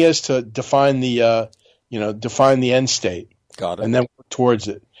first thing is to define the end state. Got it. And then work towards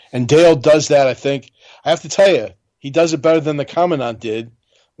it. And Dale does that, I think. I have to tell you, he does it better than the Commandant did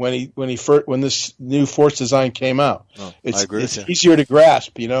when this new force design came out. Oh, it's I agree it's with you. easier to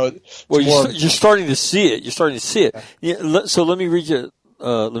grasp, Well, you're starting to see it. You're starting to see it. Yeah, so let me read you.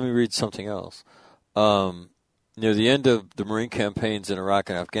 Let me read something else. Near the end of the Marine campaigns in Iraq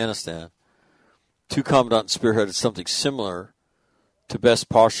and Afghanistan, two commandants spearheaded something similar to best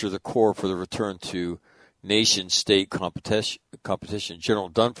posture the Corps for the return to nation-state competition.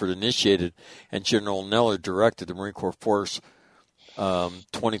 General Dunford initiated and General Neller directed the Marine Corps Force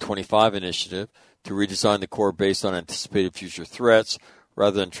 2025 initiative to redesign the Corps based on anticipated future threats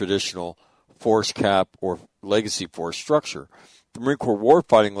rather than traditional force cap or legacy force structure. The Marine Corps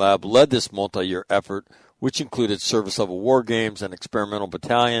Warfighting Lab led this multi-year effort, which included service-level war games, an experimental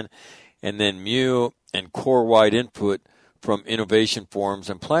battalion, and then MU and Corps-wide input from innovation forums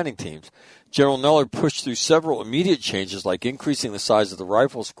and planning teams. General Neller pushed through several immediate changes like increasing the size of the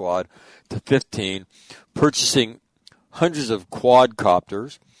rifle squad to 15, purchasing hundreds of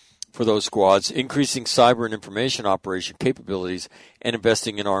quadcopters for those squads, increasing cyber and information operation capabilities, and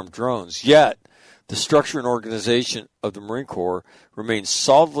investing in armed drones. Yet, the structure and organization of the Marine Corps remains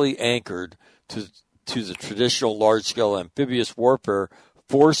solidly anchored to the traditional large-scale amphibious warfare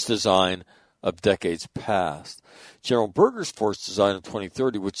force design of decades past. General Berger's force design of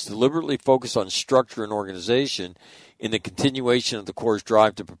 2030, which deliberately focused on structure and organization in the continuation of the Corps'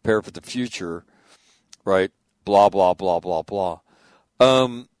 drive to prepare for the future, right? Blah, blah, blah, blah, blah.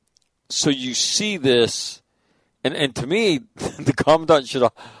 So you see this, and to me, the Commandant should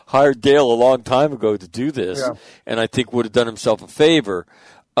have hired Dale a long time ago to do this, and I think would have done himself a favor.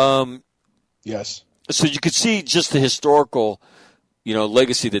 Yes. So you could see just the historical,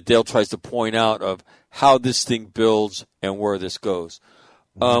 legacy that Dale tries to point out of how this thing builds and where this goes.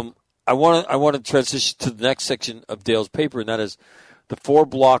 I want to transition to the next section of Dale's paper, and that is the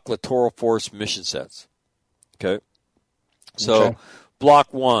 4-block littoral force mission sets. Okay. So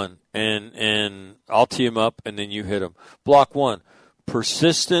block 1, and I'll tee him up, and then you hit him. Block 1,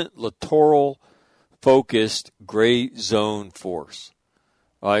 persistent littoral focused gray zone force.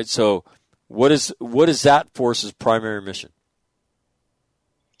 All right. So what is that force's primary mission?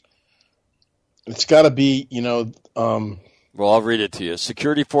 It's got to be, well, I'll read it to you.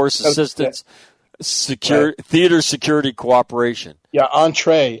 Security force assistance, theater security cooperation. Yeah,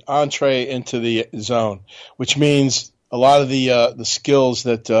 entree into the zone, which means a lot of the skills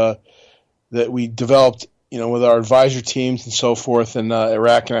that we developed, with our advisor teams and so forth in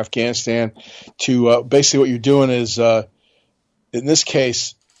Iraq and Afghanistan. To basically what you're doing is, in this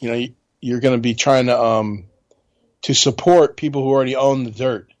case, you're going to be trying to support people who already own the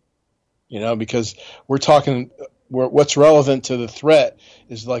dirt. Because we're talking, what's relevant to the threat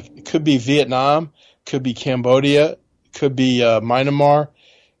is like, it could be Vietnam, could be Cambodia, could be Myanmar,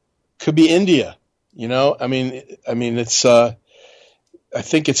 could be India. I mean, it's, I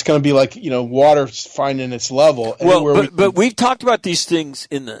think it's going to be like, water finding its level. Well, but we've talked about these things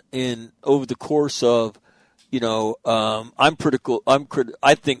over the course of, I'm critical.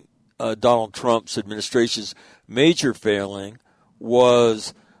 I think Donald Trump's administration's major failing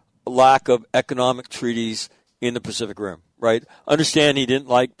was lack of economic treaties in the Pacific Rim, right? Understand he didn't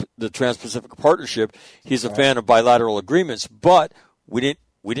like the Trans-Pacific Partnership. He's a fan of bilateral agreements, but we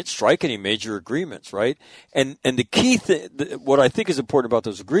didn't strike any major agreements, right? And the key thing, what I think is important about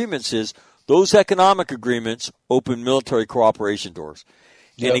those agreements is those economic agreements open military cooperation doors.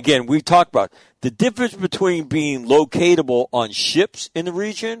 Yep. And again, we've talked about the difference between being locatable on ships in the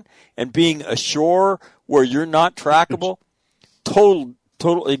region and being ashore where you're not trackable.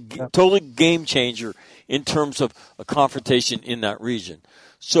 Totally game changer in terms of a confrontation in that region.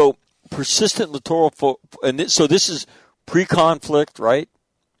 So persistent littoral, so this is pre-conflict, right?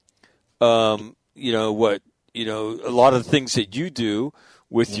 A lot of the things that you do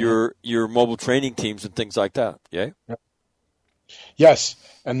with your mobile training teams and things like that. Yeah. Yes,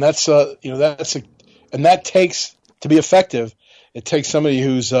 and that takes, to be effective, it takes somebody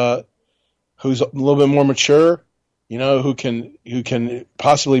who's a little bit more mature, who can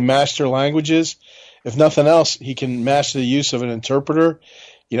possibly master languages. If nothing else, he can master the use of an interpreter.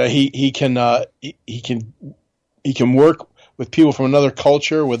 He can work with people from another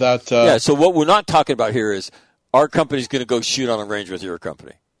culture without. So what we're not talking about here is our company's going to go shoot on a range with your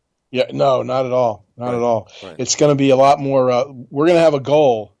company. Yeah, no, not at all. Not at all. Right. It's going to be a lot more. We're going to have a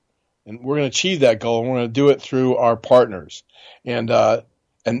goal, and we're going to achieve that goal, and we're going to do it through our partners. And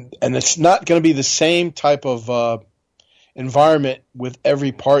it's not going to be the same type of environment with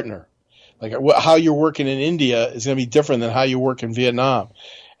every partner. Like how you're working in India is going to be different than how you work in Vietnam,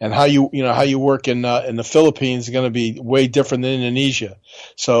 and how you work in the Philippines is going to be way different than Indonesia.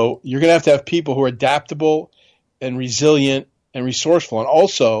 So you're going to have people who are adaptable and resilient and resourceful, and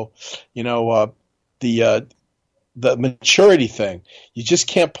also, the maturity thing. You just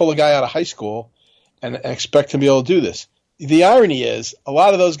can't pull a guy out of high school and expect him to be able to do this. The irony is, a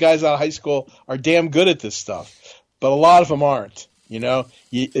lot of those guys out of high school are damn good at this stuff, but a lot of them aren't.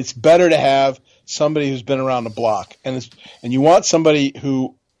 It's better to have somebody who's been around the block, and you want somebody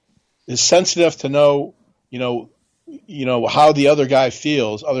who is sensitive to know, how the other guy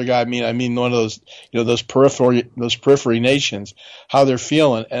feels. Other guy, I mean one of those, those periphery nations, how they're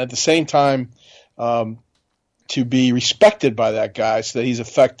feeling, and at the same time, to be respected by that guy so that he's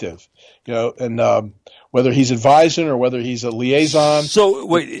effective, and whether he's advising or whether he's a liaison.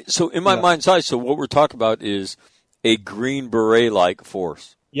 So in my mind's eye, so what we're talking about is a Green Beret-like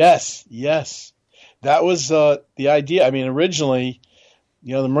force. Yes. That was the idea. I mean, originally,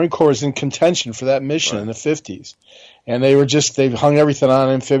 the Marine Corps was in contention for that mission in the 50s. And they hung everything on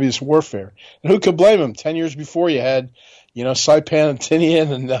amphibious warfare. And who could blame them? 10 years before, you had, Saipan and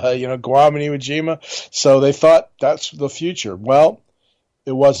Tinian and, Guam and Iwo Jima. So they thought that's the future. Well,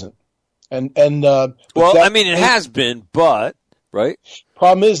 it wasn't. It has been, but, right?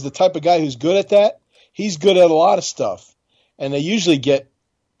 Problem is, the type of guy who's good at that, he's good at a lot of stuff. And they usually get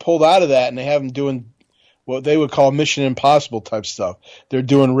pulled out of that, and they have them doing what they would call Mission Impossible type stuff. They're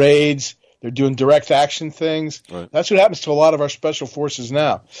doing raids. They're doing direct action things. Right. That's what happens to a lot of our special forces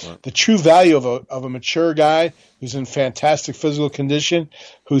now. Right. The true value of a mature guy who's in fantastic physical condition,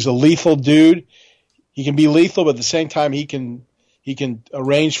 who's a lethal dude. He can be lethal, but at the same time, he can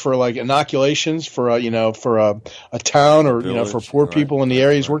arrange for like inoculations for a town or village, for poor people in the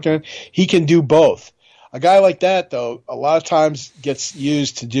area he's working in. He can do both. A guy like that, though, a lot of times gets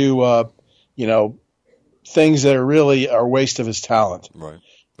used to do things that are really a waste of his talent. Right.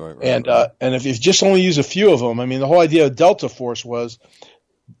 And if you just only use a few of them, I mean, the whole idea of Delta Force was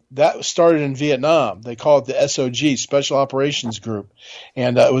that started in Vietnam. They call it the SOG, Special Operations Group,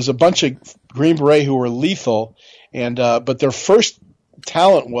 and it was a bunch of Green Beret who were lethal, and but their first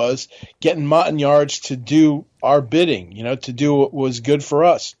talent was getting Montagnards to do our bidding, to do what was good for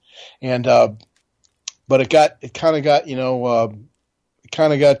us, and but it kind of got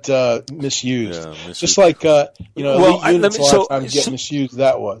misused. Yeah, just like elite units a lot of times get misused.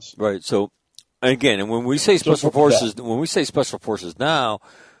 That was right. So again, and when we say special forces, now,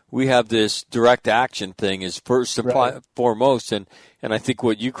 we have this direct action thing is first and foremost, and I think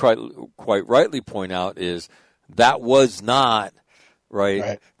what you quite rightly point out is that was not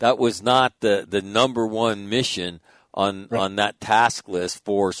right. That was not the number one mission on that task list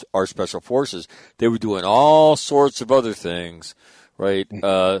for our special forces. They were doing all sorts of other things. Right,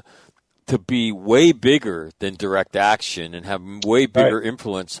 to be way bigger than direct action and have way bigger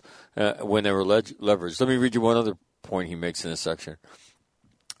influence when they were leveraged. Let me read you one other point he makes in this section.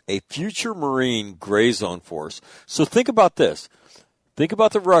 A future Marine gray zone force. So think about this. Think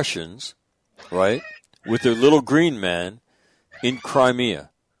about the Russians, right, with their little green men in Crimea,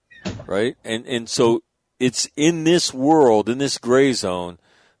 right? And so it's in this world, in this gray zone,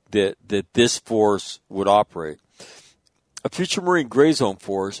 that this force would operate. A future Marine gray zone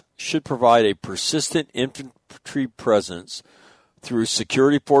force should provide a persistent infantry presence through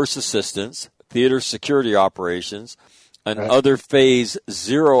security force assistance, theater security operations, and other Phase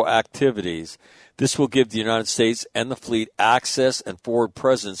 0 activities. This will give the United States and the fleet access and forward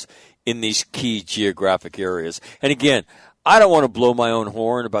presence in these key geographic areas. And again, I don't want to blow my own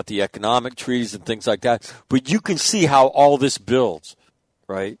horn about the economic treaties and things like that, but you can see how all this builds,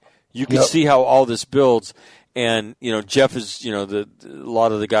 right? You can see how all this builds. And, Jeff is, a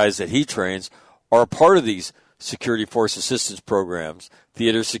lot of the guys that he trains are a part of these security force assistance programs,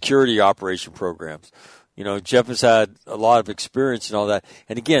 theater security operation programs. Jeff has had a lot of experience in all that.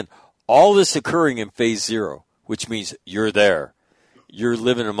 And again, all this occurring in phase 0, which means you're there. You're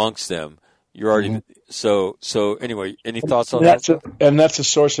living amongst them. You're already so anyway, any thoughts on that? And that's a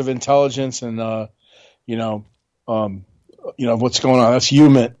source of intelligence and what's going on. That's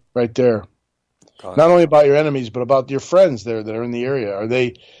human right there. Not only about your enemies, but about your friends there that are in the area. Are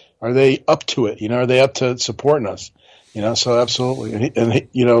they up to it? Are they up to supporting us? So absolutely. And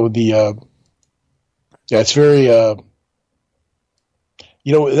it's very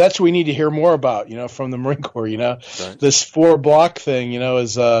that's what we need to hear more about, from the Marine Corps, right. This 4-block thing,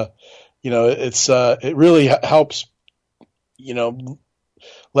 is it really helps,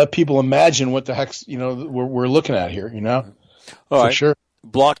 let people imagine what the heck, we're looking at here, All right. Sure.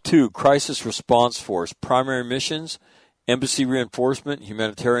 Block 2, Crisis Response Force, primary missions, embassy reinforcement,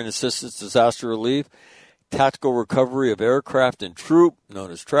 humanitarian assistance, disaster relief, tactical recovery of aircraft and troop, known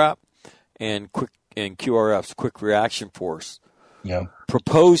as TRAP, and QRFs, Quick Reaction Force. Yeah.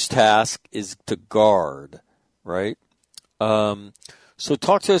 Proposed task is to guard, right? So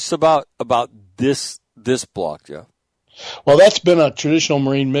talk to us about this block, Jeff. Well, that's been a traditional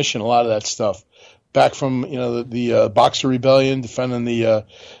Marine mission. A lot of that stuff, back from the Boxer Rebellion, defending the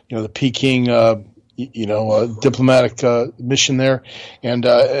Peking diplomatic mission there,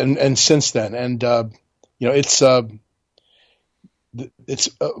 and since then, and it's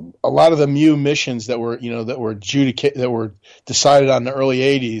a lot of the MU missions that were decided on in the early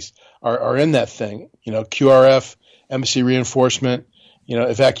 80s are in that thing. QRF, embassy reinforcement,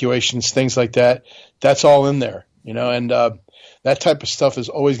 evacuations, things like that. That's all in there. And that type of stuff is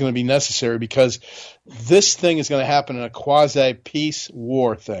always going to be necessary because this thing is going to happen in a quasi-peace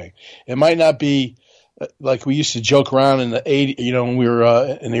war thing. It might not be like we used to joke around in the 80s, when we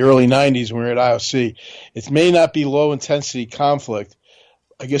were in the early 90s when we were at IOC. It may not be low-intensity conflict.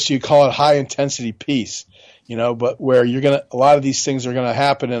 I guess you call it high-intensity peace, but where a lot of these things are going to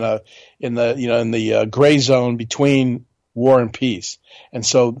happen in the gray zone between war and peace. And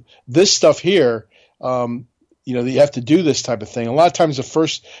so this stuff here, you have to do this type of thing. A lot of times the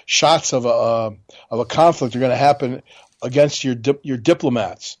first shots of a conflict are going to happen against your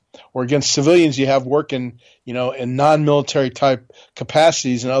diplomats or against civilians you have working, in non-military type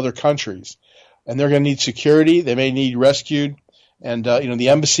capacities in other countries. And they're going to need security. They may need rescued. And, the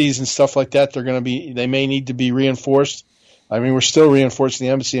embassies and stuff like that, they may need to be reinforced. I mean, we're still reinforcing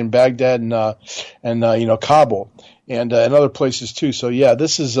the embassy in Baghdad and Kabul and other places too. So yeah,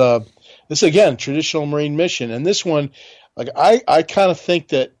 this is again, traditional Marine mission. And this one, like I kind of think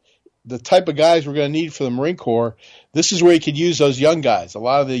that the type of guys we're going to need for the Marine Corps, this is where you could use those young guys. A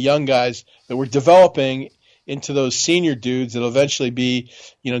lot of the young guys that we're developing into those senior dudes that'll eventually be,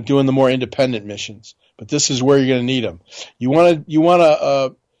 doing the more independent missions. But this is where you're going to need them. You want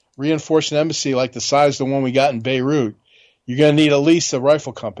to reinforce an embassy like the size of the one we got in Beirut. You're going to need at least a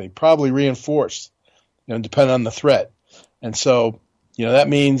rifle company, probably reinforced, depending on the threat. And so, that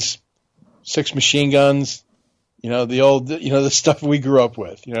means 6 machine guns, the old, the stuff we grew up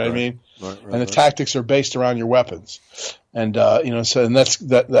with, what I mean? Right, and the tactics are based around your weapons. And,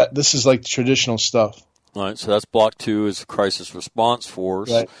 this is like traditional stuff. All right, so that's Block 2 is Crisis Response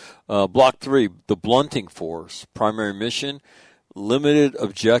Force. Right. Block 3, the Blunting Force, primary mission, limited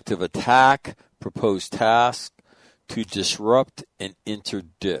objective attack, proposed task to disrupt and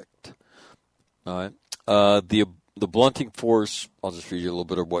interdict. All right. The Blunting Force, I'll just read you a little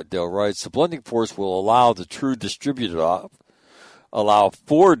bit of what Dale writes. The Blunting Force will allow for true distributed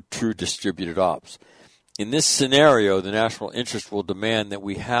ops. In this scenario, the national interest will demand that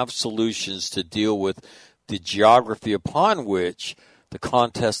we have solutions to deal with the geography upon which the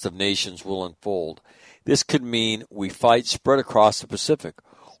contest of nations will unfold. This could mean we fight spread across the Pacific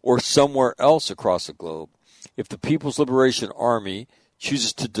or somewhere else across the globe. If the People's Liberation Army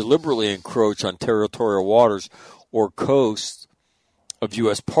chooses to deliberately encroach on territorial waters or coasts of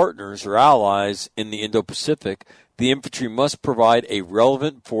U.S. partners or allies in the Indo-Pacific, the infantry must provide a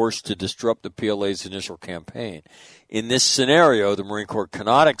relevant force to disrupt the PLA's initial campaign. In this scenario, the Marine Corps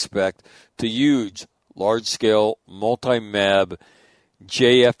cannot expect to use large-scale, multi-MEB,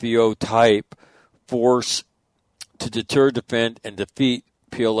 JFEO-type force to deter, defend, and defeat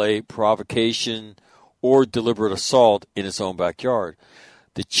PLA provocation or deliberate assault in its own backyard.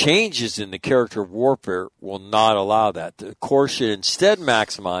 The changes in the character of warfare will not allow that. The Corps should instead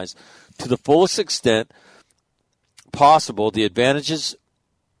maximize, to the fullest extent possible, the advantageous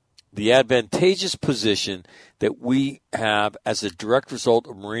position that we have as a direct result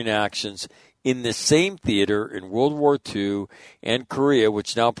of Marine actions in the same theater in World War II and Korea,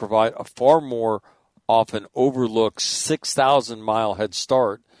 which now provide a far more often overlooks 6,000-mile head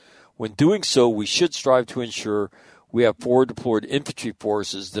start. When doing so, we should strive to ensure we have forward-deployed infantry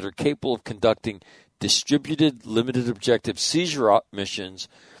forces that are capable of conducting distributed, limited objective seizure missions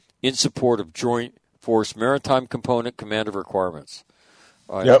in support of Joint Force Maritime Component Commander requirements.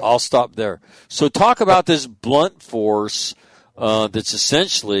 All right, I'll stop there. So talk about this blunt force that's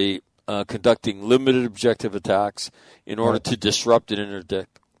essentially conducting limited objective attacks in order to disrupt and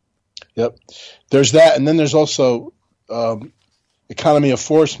interdict. Yep. There's that, and then there's also economy of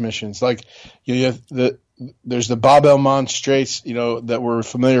force missions. Like you have there's the Bab el-Mandeb Straits, that we're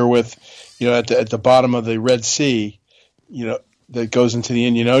familiar with, at the bottom of the Red Sea, that goes into the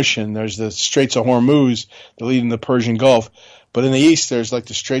Indian Ocean. There's the Straits of Hormuz that lead in the Persian Gulf. But in the east, there's like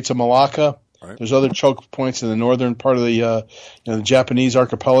the Straits of Malacca. Right. There's other choke points in the northern part of the the Japanese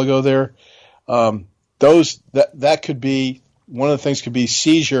archipelago there. That could be one of the things. Could be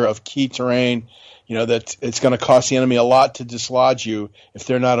seizure of key terrain. That it's going to cost the enemy a lot to dislodge you if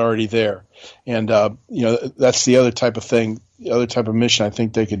they're not already there. And that's the other type of thing, the other type of mission I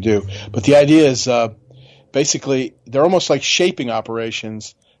think they could do. But the idea is basically they're almost like shaping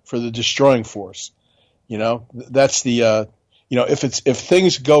operations for the destroying force. That's the if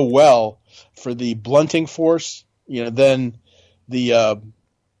things go well for the blunting force, then the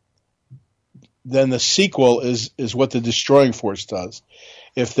sequel is what the destroying force does.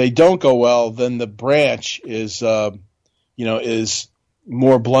 If they don't go well, then the branch is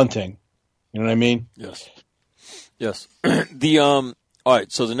more blunting. You know what I mean? Yes. All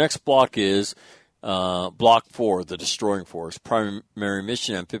right. So the next block is Block 4, the destroying force, primary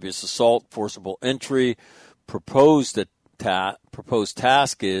mission, amphibious assault, forcible entry. Proposed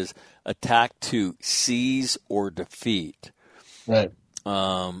task is attack to seize or defeat. Right.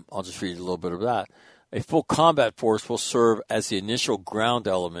 I'll just read a little bit of that. A full combat force will serve as the initial ground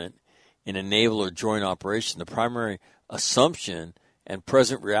element in a naval or joint operation. The primary assumption and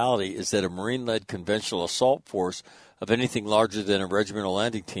present reality is that a Marine-led conventional assault force of anything larger than a regimental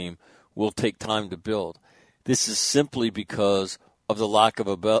landing team will take time to build. This is simply because of the lack of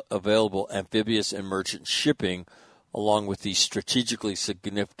available amphibious and merchant shipping, along with the strategically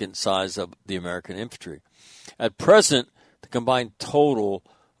significant size of the American infantry. At present, the combined total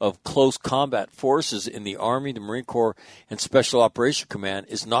of close combat forces in the Army, the Marine Corps, and Special Operations Command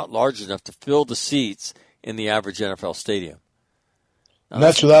is not large enough to fill the seats in the average NFL stadium. Now, and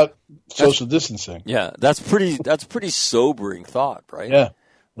that's without social distancing. Yeah, that's pretty sobering thought, right? Yeah.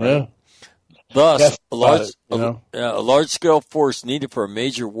 Right? Thus, a large-scale force needed for a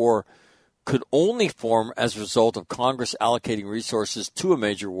major war could only form as a result of Congress allocating resources to a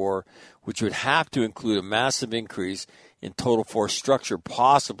major war, which would have to include a massive increase in total force structure,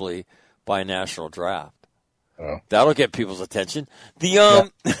 possibly by a national draft. Oh. That'll get people's attention. In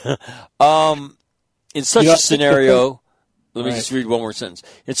such a scenario, let me just read one more sentence.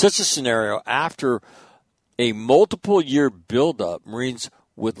 In such a scenario, after a multiple-year buildup, Marines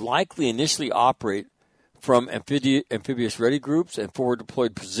would likely initially operate from amphibious ready groups and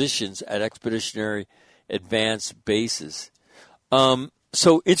forward-deployed positions at expeditionary advanced bases.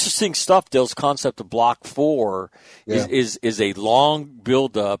 So interesting stuff. Dale's concept of Block 4 is a long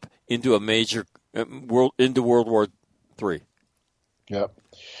build-up into a major into World War III. Yep.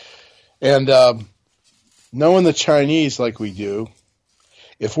 And knowing the Chinese like we do,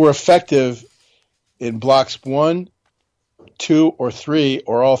 if we're effective in Blocks 1, 2, or 3,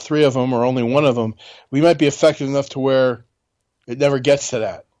 or all three of them, or only one of them, we might be effective enough to where it never gets to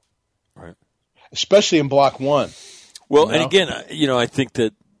that. Right. Especially in Block 1. Well, and again, I think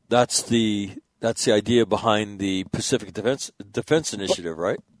that's the idea behind the Pacific Defense Initiative,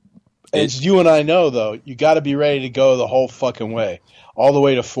 right? As you and I know, though, you got to be ready to go the whole fucking way, all the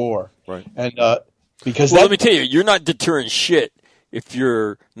way to 4. Right. And because let me tell you, you're not deterring shit if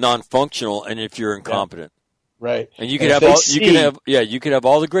you're non-functional and if you're incompetent. Right. And you could have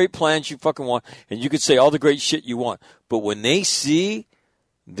all the great plans you fucking want, and you could say all the great shit you want. But when they see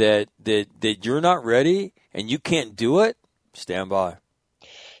that you're not ready and you can't do it, stand by.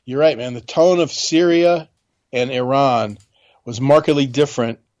 You're right, man. The tone of Syria and Iran was markedly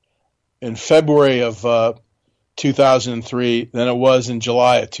different in February of 2003 than it was in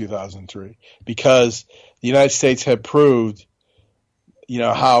July of 2003, because the United States had proved,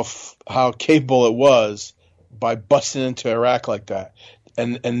 how capable it was by busting into Iraq like that.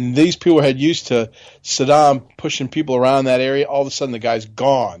 And these people had used to Saddam pushing people around that area. All of a sudden, the guy's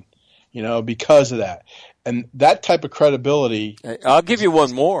gone, because of that. And that type of credibility. I'll give you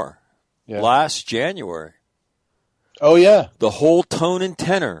one more. Yeah. Last January. Oh, yeah. The whole tone and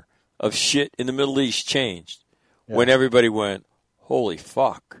tenor of shit in the Middle East changed when everybody went, holy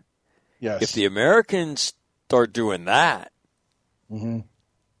fuck. Yes. If the Americans start doing that,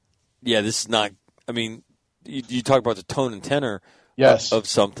 yeah, this is not. I mean, you talk about the tone and tenor of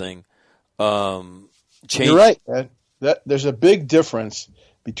something. Change. You're right, Ed. There's a big difference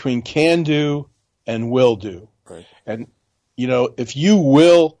between can do and will do. Right. And, if you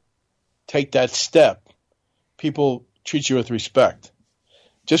will take that step, people treat you with respect.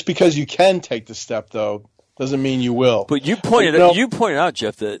 Just because you can take the step, though, doesn't mean you will. But you pointed out,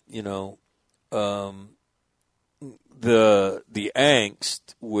 Jeff, that the angst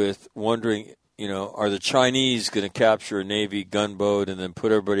with wondering, are the Chinese going to capture a Navy gunboat and then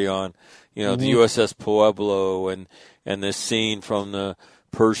put everybody on, the USS Pueblo and this scene from the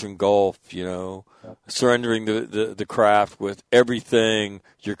Persian Gulf, surrendering the craft with everything,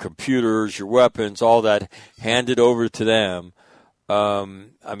 your computers, your weapons, all that handed over to them.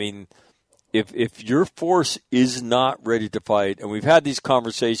 I mean, if your force is not ready to fight, and we've had these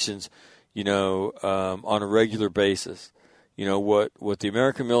conversations, on a regular basis, what the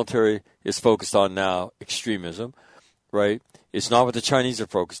American military is focused on now, extremism, right? It's not what the Chinese are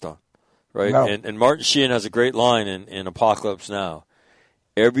focused on, right? No. And Martin Sheen has a great line in Apocalypse Now.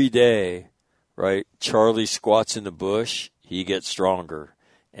 Every day, right, Charlie squats in the bush, he gets stronger.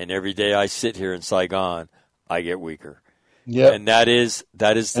 And every day I sit here in Saigon, I get weaker. Yeah. And that is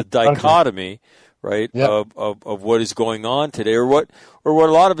the dichotomy, right, of what is going on today, or what a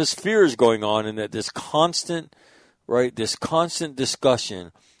lot of us fear is going on, in that this constant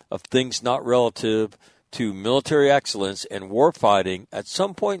discussion of things not relative to military excellence and war fighting. At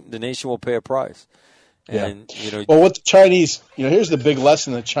some point, the nation will pay a price. And well, what the Chinese, here's the big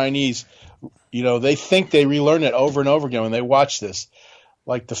lesson: the Chinese, they think they relearn it over and over again when they watch this.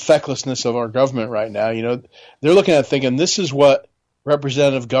 Like the fecklessness of our government right now, they're looking at it thinking, this is what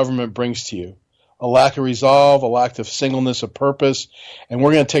representative government brings to you: a lack of resolve, a lack of singleness of purpose, and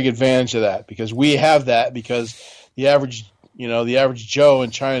we're going to take advantage of that because we have that, because the average Joe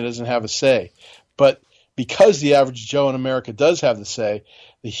in China doesn't have a say. But because the average Joe in America does have the say,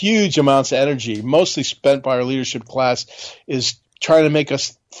 the huge amounts of energy, mostly spent by our leadership class, is trying to make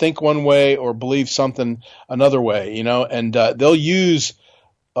us think one way or believe something another way, and they'll use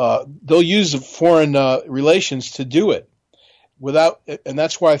foreign relations to do it and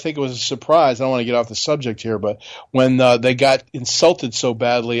that's why I think it was a surprise. I don't want to get off the subject here, but when they got insulted so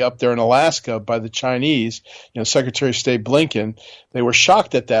badly up there in Alaska by the Chinese, Secretary of State Blinken, they were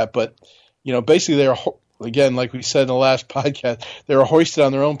shocked at that. But, basically they were, again, like we said in the last podcast, they were hoisted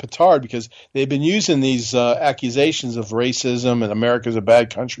on their own petard because they've been using these accusations of racism and America's a bad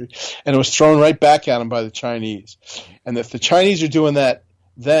country, and it was thrown right back at them by the Chinese. And if the Chinese are doing that,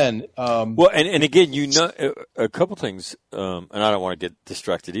 then and again, a couple things, and I don't want to get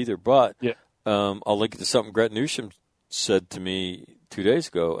distracted either, but I'll link it to something Gret Newsom said to me 2 days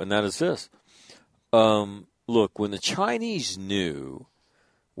ago, and that is this: look, when the Chinese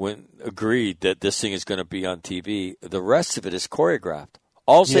agreed that this thing is going to be on TV, the rest of it is choreographed.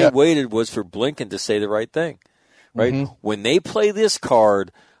 All they waited was for Blinken to say the right thing, right? Mm-hmm. When they play this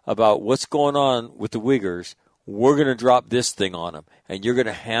card about what's going on with the Uyghurs, we're going to drop this thing on them, and you're going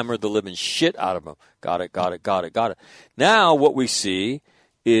to hammer the living shit out of them. Got it. Now what we see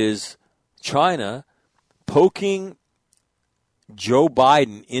is China poking Joe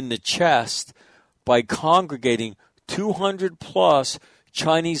Biden in the chest by congregating 200-plus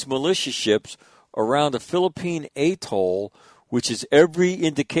Chinese militia ships around a Philippine atoll, which is every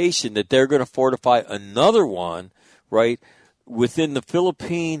indication that they're going to fortify another one, right, within the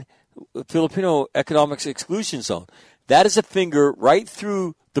Filipino Economic Exclusion Zone. That is a finger right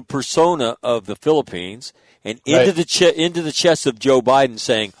through the persona of the Philippines and into the chest of Joe Biden,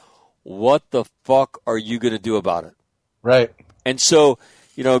 saying, what the fuck are you going to do about it? Right. And so,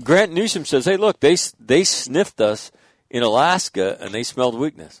 Grant Newsom says, hey, look, they sniffed us in Alaska and they smelled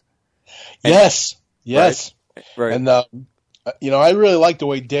weakness. And, yes. Right. And, I really like the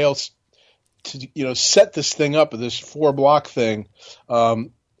way Dale, set this thing up, this 4-block thing.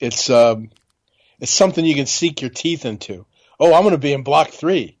 It's something you can sink your teeth into. Oh, I'm going to be in block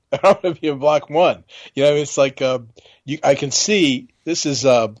 3. I'm going to be in block 1. It's like I can see this is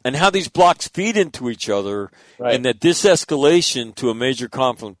and how these blocks feed into each other, right. And that this escalation to a major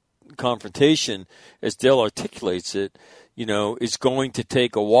confrontation, as Dale articulates it, is going to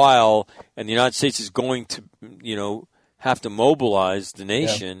take a while, and the United States is going to, have to mobilize the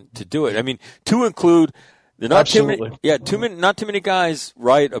nation to do it. I mean, to include. Not too many guys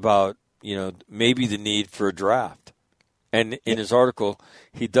write about, maybe the need for a draft. And in his article,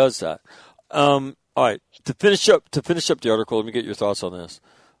 he does that. All right, to finish up the article, let me get your thoughts on this.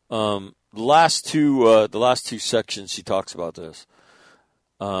 The last two sections, he talks about this.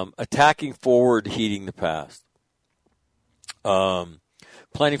 Attacking forward, heeding the past.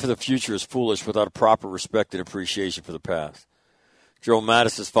 Planning for the future is foolish without a proper respect and appreciation for the past. Gerald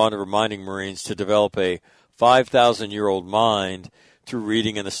Mattis is fond of reminding Marines to develop a 5,000-year-old mind through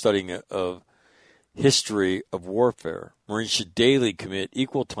reading and the studying of history of warfare. Marines should daily commit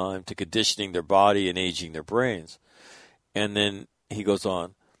equal time to conditioning their body and aging their brains. And then he goes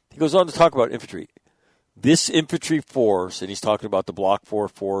on. He goes on to talk about infantry. This infantry force, and he's talking about the Block 4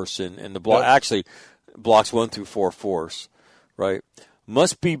 force and the block, actually Blocks 1 through 4 force, right,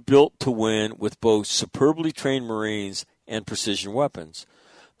 must be built to win with both superbly trained Marines and precision weapons.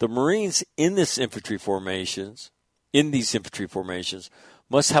 The Marines in these infantry formations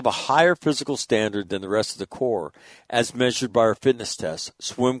must have a higher physical standard than the rest of the Corps, as measured by our fitness tests,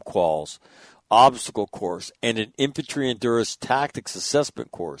 swim quals, obstacle course, and an infantry endurance tactics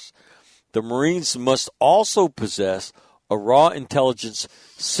assessment course. The Marines must also possess a raw intelligence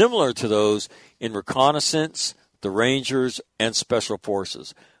similar to those in reconnaissance, the Rangers, and Special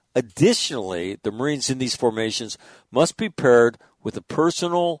Forces. Additionally, the Marines in these formations must be paired with a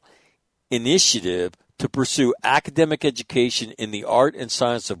personal initiative to pursue academic education in the art and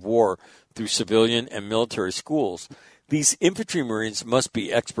science of war through civilian and military schools. These infantry Marines must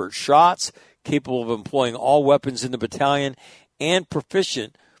be expert shots, capable of employing all weapons in the battalion, and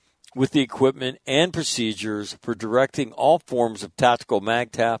proficient with the equipment and procedures for directing all forms of tactical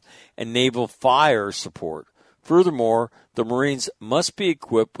MAGTF and naval fire support. Furthermore, the Marines must be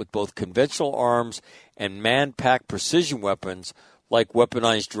equipped with both conventional arms and man-packed precision weapons like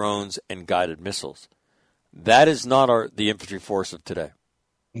weaponized drones and guided missiles. That is not the infantry force of today.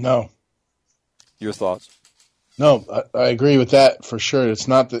 No. Your thoughts? No, I agree with that for sure. It's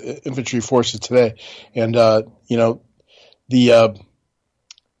not the infantry forces today. And,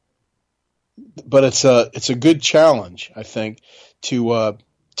 but it's a good challenge, I think, to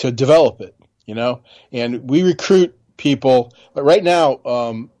develop it, and we recruit people. But right now,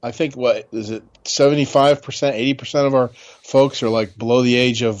 I think, 75%, 80% of our folks are like below the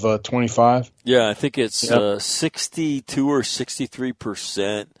age of 25. Yeah, I think it's 62 or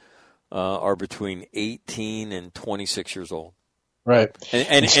 63% are between 18 and 26 years old. Right.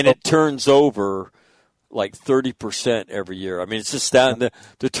 And it turns over like 30% every year. I mean, it's astounding.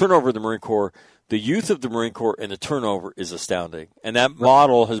 The turnover of the Marine Corps, the youth of the Marine Corps and the turnover is astounding. And that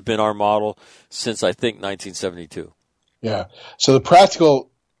model has been our model since, I think, 1972. Yeah. So the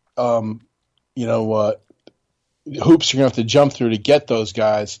practical, hoops you're going to have to jump through to get those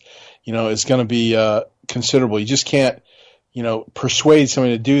guys, is going to be considerable. You just can't, persuade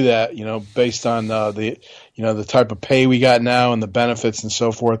somebody to do that, based on the type of pay we got now and the benefits and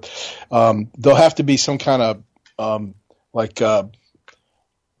so forth. There'll have to be some kind of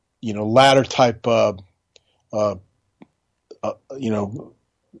ladder type.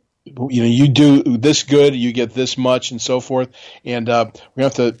 You do this good, you get this much, and so forth. And we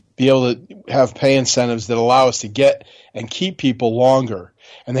have to be able to have pay incentives that allow us to get and keep people longer.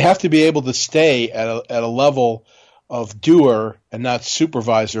 And they have to be able to stay at a level of doer and not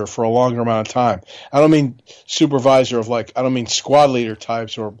supervisor for a longer amount of time. I don't mean supervisor I don't mean squad leader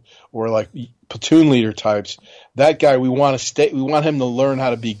types or like platoon leader types. That guy, we want him to learn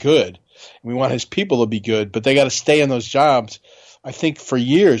how to be good. We want his people to be good, but they got to stay in those jobs. I think for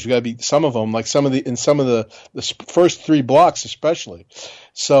years, we got to be some of them, like some of the first three blocks especially.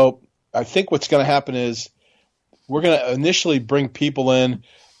 So I think what's going to happen is we're going to initially bring people in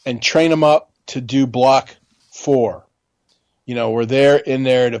and train them up to do block 4. Where they're in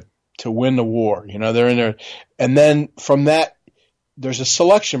there to win the war. They're in there. And then from that, there's a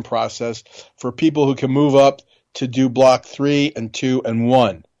selection process for people who can move up to do block 3 and 2 and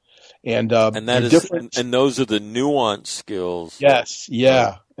 1. And that is different. And those are the nuanced skills. Yes,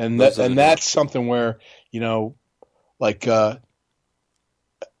 yeah. And that's something where,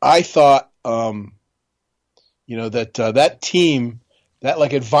 I thought that team, that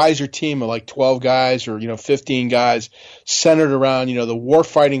like advisor team of like 12 guys or 15 guys centered around the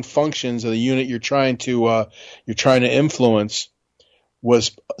warfighting functions of the unit you're trying to influence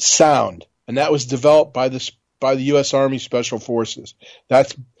was sound, and that was developed by the U.S. Army Special Forces.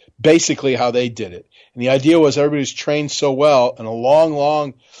 That's basically how they did it. And the idea was everybody was trained so well in a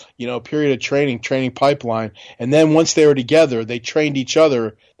long, period of training pipeline. And then once they were together, they trained each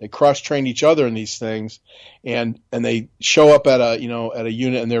other. They cross-trained each other in these things, and they show up at a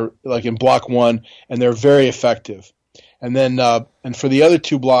unit, and they're like in block 1, and they're very effective. And then and for the other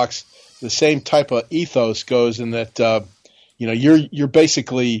 2 blocks, the same type of ethos goes in that you're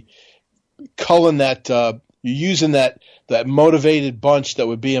basically culling that. You're using that motivated bunch that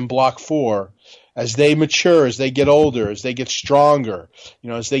would be in block 4 as they mature, as they get older, as they get stronger,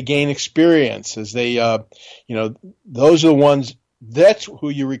 as they gain experience, as they, those are the ones. That's who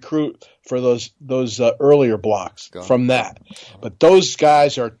you recruit for those earlier blocks from that. But those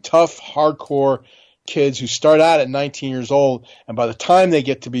guys are tough, hardcore kids who start out at 19 years old, and by the time they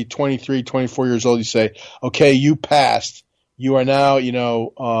get to be 23, 24 years old, you say, okay, you passed. You are now,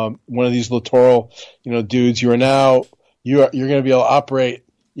 one of these littoral, dudes. You are now, you're going to be able to operate,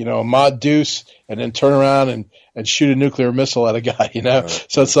 a mod deuce and then turn around and shoot a nuclear missile at a guy, Right.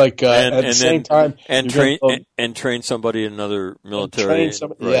 So it's like at the same time, train somebody in another military. Right.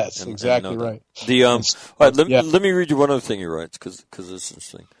 Yes, exactly right. Let me read you one other thing he writes because it's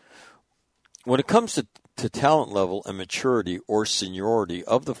interesting. When it comes to talent level and maturity or seniority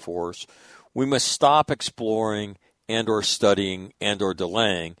of the force, we must stop exploring and or studying and or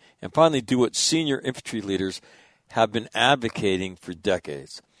delaying and finally do what senior infantry leaders have been advocating for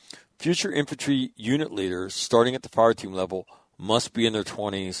decades. Future infantry unit leaders, starting at the fireteam level, must be in their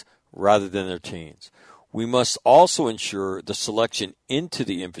 20s rather than their teens. We must also ensure the selection into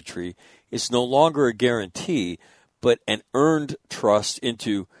the infantry is no longer a guarantee, but an earned trust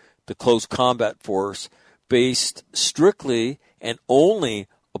into the close combat force based strictly and only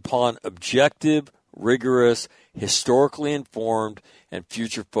upon objective, rigorous, historically informed, and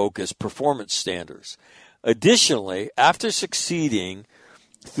future-focused performance standards. Additionally, after succeeding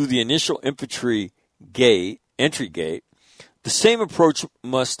through the initial infantry entry gate, the same approach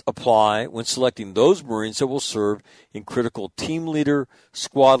must apply when selecting those Marines that will serve in critical team leader,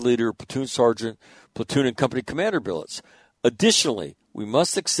 squad leader, platoon sergeant, platoon and company commander billets. Additionally, we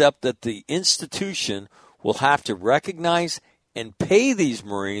must accept that the institution will have to recognize and pay these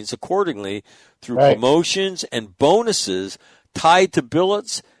Marines accordingly through promotions and bonuses tied to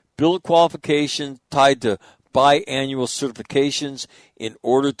billets, billet qualifications, tied to biannual certifications in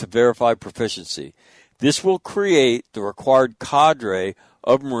order to verify proficiency. This will create the required cadre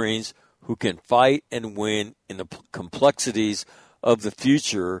of Marines who can fight and win in the complexities of the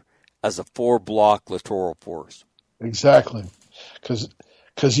future as a four-block littoral force. Exactly.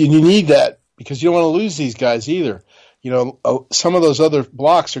 Because you need that, because you don't want to lose these guys either. Some of those other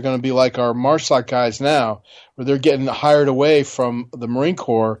blocks are going to be like our MARSOC guys now, where they're getting hired away from the Marine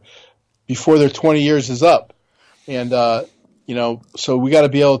Corps before their 20 years is up. And, so we got to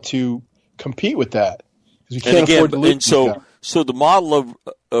be able to compete with that. Because we can't afford to lose these guys. So the model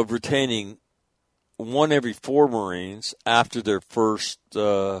of retaining one every 4 Marines after their first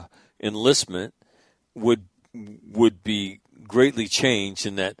enlistment would be greatly changed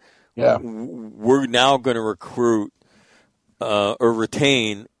in that we're now going to recruit or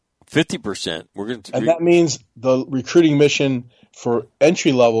retain 50%. And that means the recruiting mission for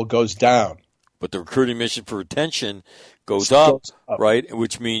entry level goes down. But the recruiting mission for retention goes up, right?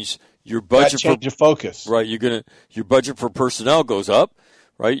 Which means your budget change your focus. Right, your budget for personnel goes up,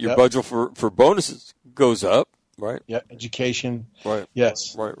 right? Your budget for bonuses goes up, right? Yeah, education. Right.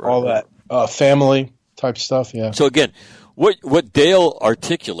 Yes. Right. All that family type stuff, yeah. So again, what Dale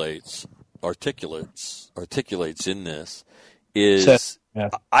articulates in this is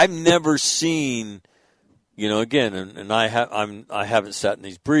I've never seen, again, and I haven't sat in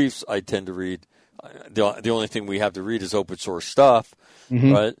these briefs. I tend to read. The only thing we have to read is open source stuff,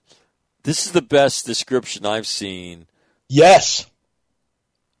 right? This is the best description I've seen. Yes.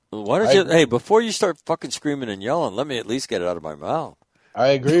 Why don't you? Hey, before you start fucking screaming and yelling, let me at least get it out of my mouth. I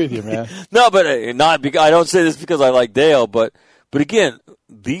agree with you, man. No, but I don't say this because I like Dale, but again,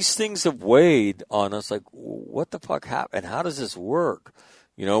 these things have weighed on us. Like, what the fuck happened? How does this work?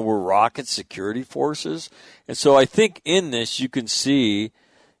 We're rocket security forces, and so I think in this you can see,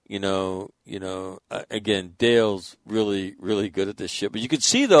 again, Dale's really, really good at this shit. But you can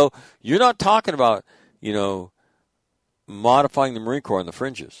see though, you're not talking about, modifying the Marine Corps on the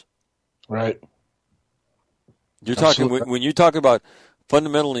fringes, right? You're talking when you talk about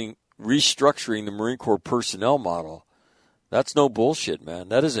fundamentally restructuring the Marine Corps personnel model. That's no bullshit, man.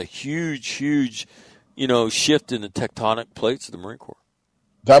 That is a huge, huge, shift in the tectonic plates of the Marine Corps.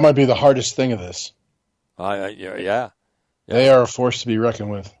 That might be the hardest thing of this. Yeah. They are a force to be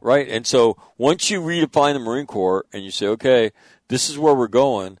reckoned with. Right, and so once you redefine the Marine Corps and you say, okay, this is where we're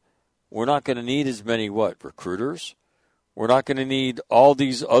going, we're not going to need as many, recruiters? We're not going to need all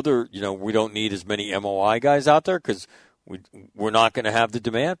these other, we don't need as many MOI guys out there because we're not going to have the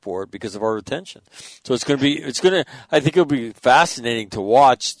demand for it because of our retention. So I think it'll be fascinating to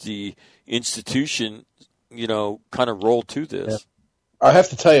watch the institution, kind of roll to this. Yeah. I have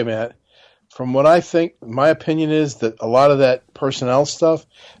to tell you, Matt, from what I think, my opinion is that a lot of that personnel stuff,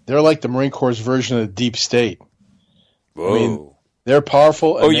 they're like the Marine Corps' version of the deep state. Whoa. I mean, they're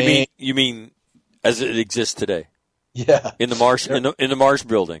powerful. And you mean as it exists today. Yeah. In the Marsh in the Marsh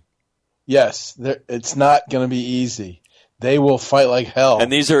building. Yes, it's not going to be easy. They will fight like hell.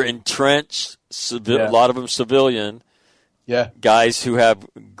 And these are entrenched, a lot of them civilian guys who have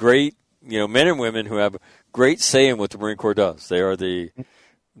great, men and women who have great say in what the Marine Corps does. They are the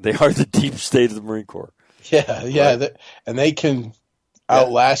deep state of the Marine Corps. Yeah. Right? And they can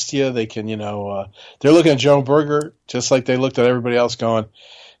outlast you. They can, they're looking at Joe Berger just like they looked at everybody else going,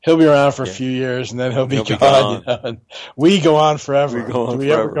 he'll be around for a few years and then he'll be gone. And we go on forever. Do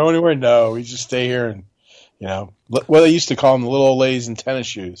we ever go anywhere? No, we just stay here and, well, they used to call them the little old ladies in tennis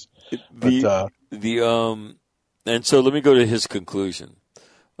shoes. And so let me go to his conclusion.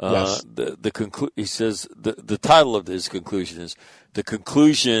 Yes. He says the title of his conclusion is "The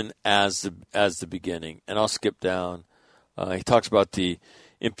Conclusion as the Beginning," and I'll skip down. He talks about the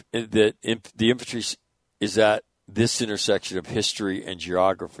infantry is at this intersection of history and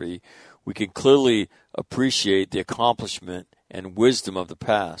geography. We can clearly appreciate the accomplishment and wisdom of the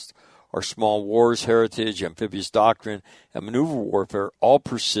past. Our small wars, heritage, amphibious doctrine, and maneuver warfare all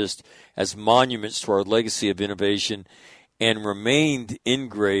persist as monuments to our legacy of innovation and remained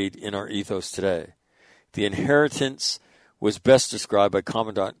ingrained in our ethos today. The inheritance was best described by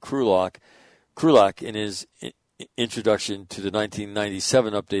Commandant Krulak in his introduction to the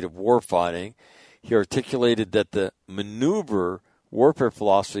 1997 update of warfighting. He articulated that the maneuver warfare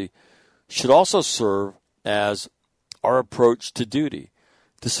philosophy should also serve as our approach to duty.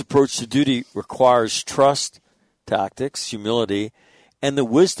 This approach to duty requires trust, tactics, humility, and the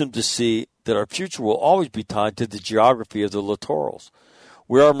wisdom to see that our future will always be tied to the geography of the littorals.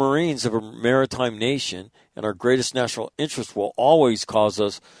 We are Marines of a maritime nation, and our greatest national interest will always cause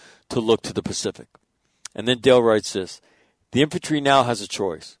us to look to the Pacific. And then Dale writes this: the infantry now has a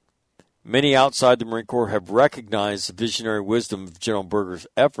choice. Many outside the Marine Corps have recognized the visionary wisdom of General Berger's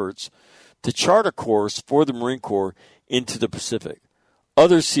efforts to chart a course for the Marine Corps into the Pacific.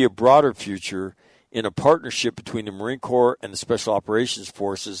 Others see a broader future in a partnership between the Marine Corps and the Special Operations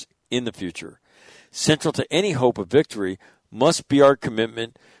Forces in the future. Central to any hope of victory must be our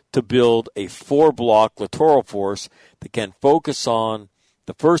commitment to build a 4-block littoral force that can focus on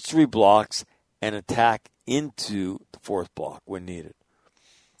the first 3 blocks and attack into the 4th block when needed.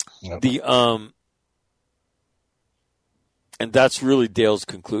 Yep. And that's really Dale's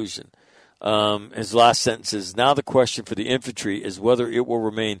conclusion. His last sentence is, now the question for the infantry is whether it will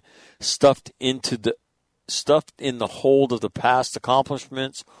remain stuffed in the hold of the past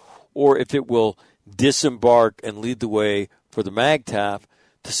accomplishments, or if it will disembark and lead the way for the MAGTF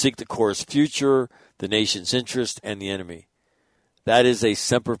to seek the Corps' future, the nation's interest, and the enemy. That is a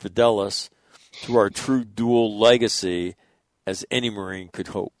semper fidelis to our true dual legacy as any Marine could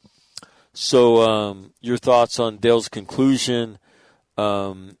hope. So your thoughts on Dale's conclusion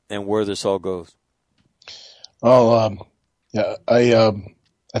and where this all goes? I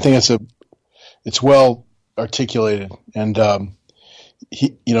think it's well articulated, and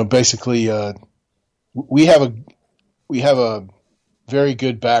basically we have a very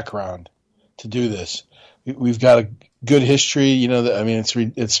good background to do this. We've got a good history.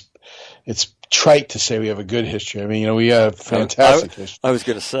 It's trite to say we have a good history. We have fantastic history. I was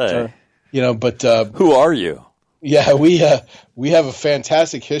going to say, but who are you? Yeah, we have a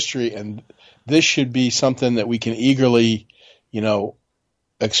fantastic history, and this should be something that we can eagerly,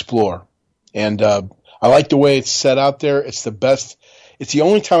 explore. And I like the way it's set out there. It's the best. It's the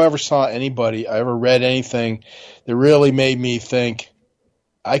only time I ever saw I ever read anything that really made me think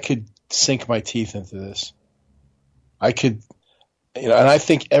I could sink my teeth into this. I could, and I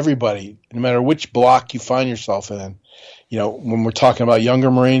think everybody, no matter which block you find yourself in, when we're talking about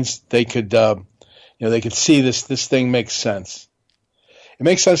younger Marines, they could, they could see this thing makes sense. It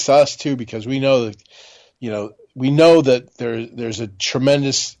makes sense to us too, because we know that, there's a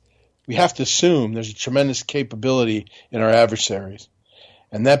tremendous, we have to assume there's a tremendous capability in our adversaries.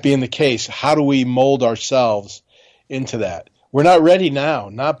 And that being the case, how do we mold ourselves into that? We're not ready now,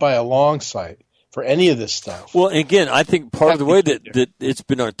 not by a long sight, for any of this stuff. Well, again, I think part of the way that it's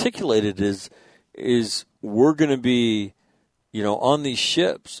been articulated is we're going to be, on these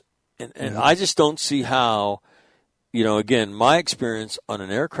ships. And I just don't see how, again, my experience on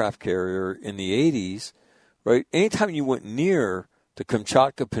an aircraft carrier in the 80s, right? Anytime you went near the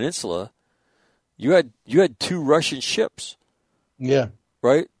Kamchatka Peninsula, you had 2 Russian ships. Yeah.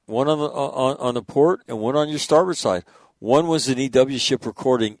 Right? One on the port and one on your starboard side. One was an EW ship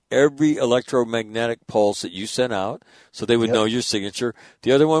recording every electromagnetic pulse that you sent out, so they would know your signature.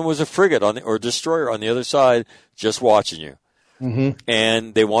 The other one was a frigate or destroyer on the other side, just watching you. Mm-hmm.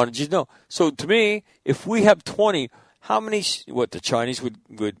 And they wanted you to know. So to me, if we have 20, how many, the Chinese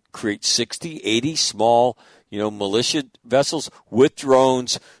would create 60, 80 small, militia vessels with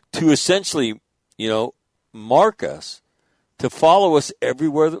drones to essentially, mark us, to follow us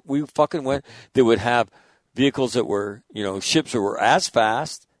everywhere that we fucking went. They would have vehicles that were, ships that were as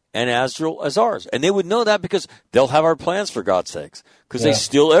fast and agile as ours. And they would know that because they'll have our plans, for God's sakes, because they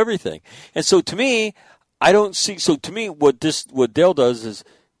steal everything. And so to me, I don't see, so to me, what Dale does is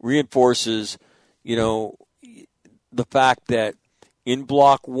reinforces, the fact that in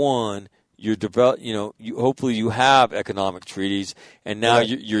Block 1, you're hopefully you have economic treaties, and now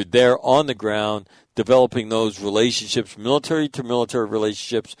you're there on the ground developing those relationships, military to military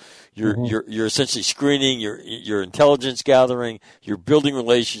relationships. You're essentially screening, your intelligence gathering, you're building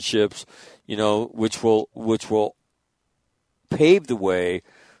relationships, which will pave the way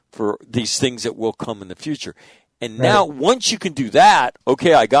for these things that will come in the future. And now, once you can do that,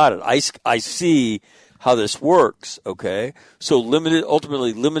 okay, I got it. I see how this works. Okay, so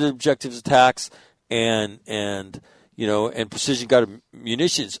ultimately limited objectives attacks and precision guided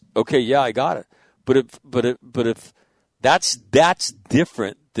munitions. Okay, yeah, I got it. But if that's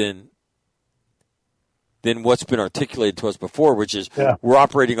different than what's been articulated to us before, which is we're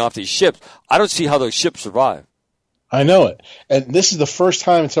operating off these ships. I don't see how those ships survive. I know it, and this is the first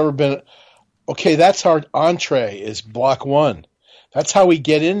time it's ever been. Okay, that's our entree is Block 1. That's how we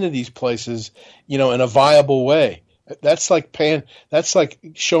get into these places, in a viable way. That's like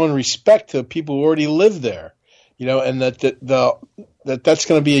showing respect to people who already live there, and that's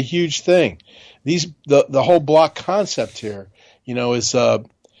going to be a huge thing. The whole block concept here, is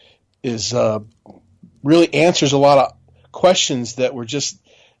really answers a lot of questions that were just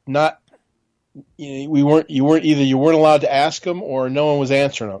not. You weren't allowed to ask them, or no one was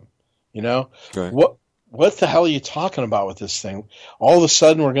answering them. Right. What the hell are you talking about with this thing? All of a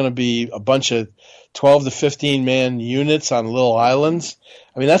sudden, we're going to be a bunch of 12 to 15 man units on little islands.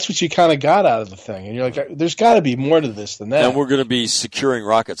 I mean, that's what you kind of got out of the thing, and you're like, there's got to be more to this than that. And we're going to be securing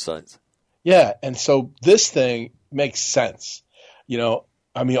rocket sites. Yeah, and so this thing makes sense.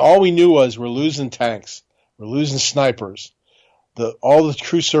 All we knew was we're losing tanks, we're losing snipers. All the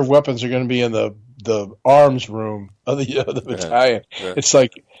crew serve weapons are going to be in the arms room of the battalion. Yeah. It's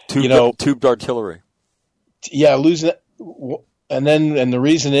like tubed artillery. Yeah, losing it, and the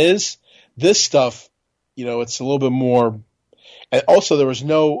reason is this stuff. It's a little bit more, and also there was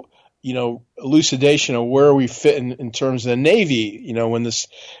no elucidation of where we fit in terms of the Navy. When this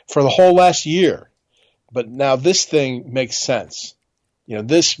for the whole last year, but now this thing makes sense.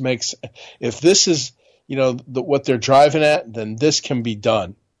 This makes if this is what they're driving at, then this can be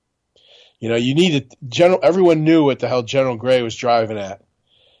done. You need everyone knew what the hell General Gray was driving at.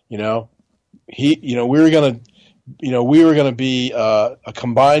 We were going to be a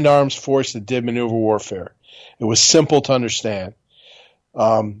combined arms force that did maneuver warfare. It was simple to understand.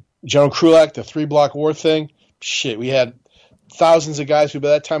 General Krulak, the 3-block war thing, shit, we had thousands of guys who by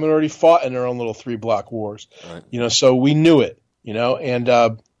that time had already fought in their own little 3-block wars. Right. So we knew it,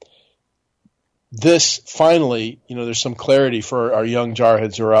 and this finally, there's some clarity for our young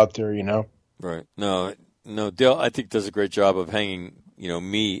jarheads who are out there, Right. No, Dale, I think does a great job of hanging,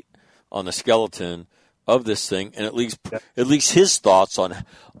 meat on the skeleton of this thing, and at least his thoughts on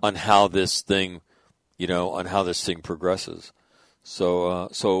how this thing, progresses.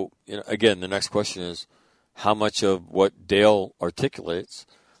 So again, the next question is, how much of what Dale articulates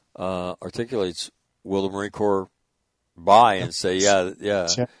will the Marine Corps buy and say, yeah.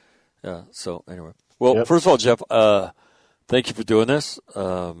 So anyway, First of all, Jeff, thank you for doing this.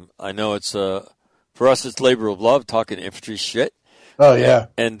 I know it's for us, it's labor of love talking infantry shit. Oh yeah,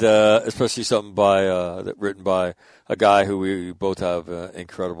 and especially something written by a guy who we both have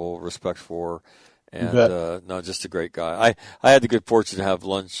incredible respect for, and just a great guy. I had the good fortune to have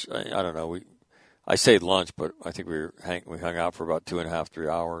lunch. I don't know, I say lunch, but I think we hung out for about 2.5, 3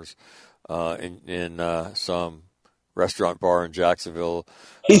 hours in some restaurant bar in Jacksonville.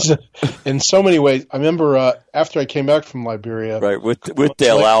 He's in so many ways. I remember after I came back from Liberia, right, with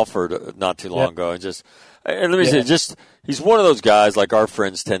Dale Alford not too long ago, and let me say, he's one of those guys like our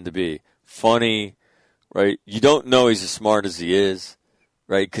friends tend to be, funny, right? You don't know he's as smart as he is,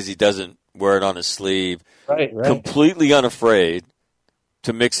 right? Because he doesn't wear it on his sleeve. Right. Completely unafraid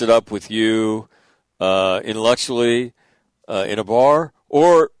to mix it up with you intellectually in a bar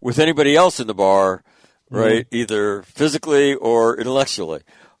or with anybody else in the bar, right? Mm-hmm. Either physically or intellectually,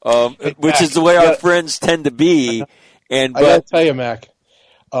 which is the way our friends tend to be. I got to tell you, Mac,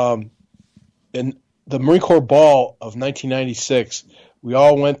 in the Marine Corps Ball of 1996, we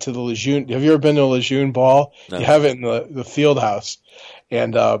all went to the Lejeune. Have you ever been to a Lejeune Ball? No. You have it in the field house.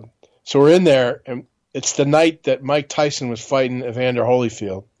 And so we're in there, and it's the night that Mike Tyson was fighting Evander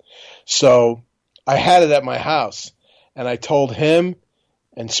Holyfield. So I had it at my house, and I told him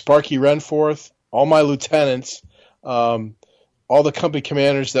and Sparky Renforth, all my lieutenants, all the company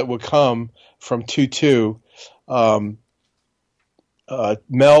commanders that would come from 2-2. Eric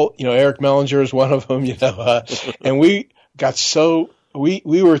Mellinger is one of them, and we got we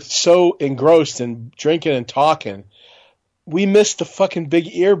were so engrossed in drinking and talking, we missed the fucking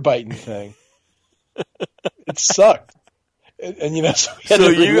big ear biting thing. It sucked. And so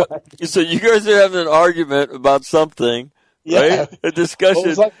you guys are having an argument about something, right? A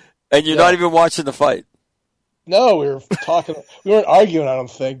discussion, and you're not even watching the fight. No, we were talking. We weren't arguing, I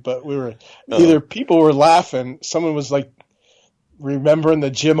don't think, but we were either people were laughing. Someone was like remembering the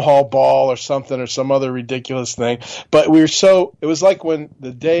Jim Hall ball or something, or some other ridiculous thing. But it was like when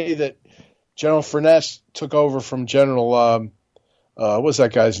the day that General Furness took over from General, what was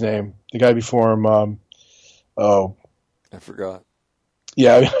that guy's name? The guy before him. I forgot.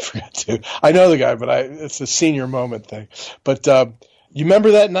 Yeah, I forgot too. I know the guy, but it's a senior moment thing. But you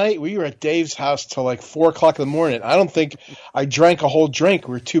remember that night? We were at Dave's house till like 4:00 in the morning. I don't think I drank a whole drink.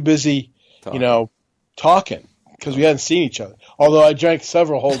 We were too busy, talking because we hadn't seen each other. Although I drank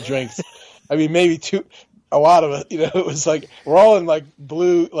several whole drinks. I mean, maybe a lot of it. It was like we're all in like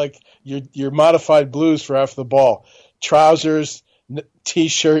blue, like your modified blues for after the ball, trousers,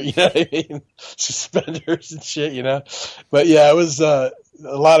 T-shirt, you know what I mean, suspenders and shit, But yeah, it was a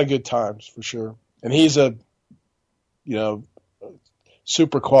lot of good times for sure. And he's a,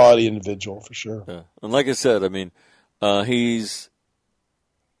 super quality individual for sure. Yeah. And like I said, I mean, he's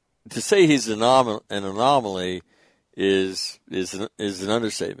an anomaly is an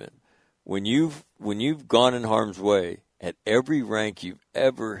understatement. When you've gone in harm's way at every rank you've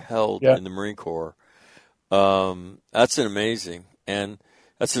ever held in the Marine Corps, that's an amazing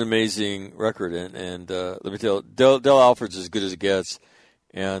record. And let me tell you, Dale Alford's as good as it gets.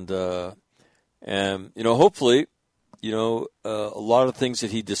 And hopefully, a lot of things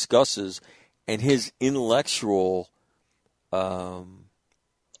that he discusses and his intellectual, I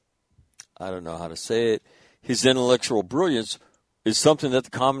don't know how to say it, his intellectual brilliance is something that the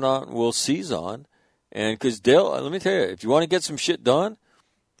Commandant will seize on. And because Dale, let me tell you, if you want to get some shit done,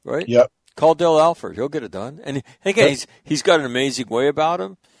 right? Yep. Call Dale Alford. He'll get it done. And again, he's got an amazing way about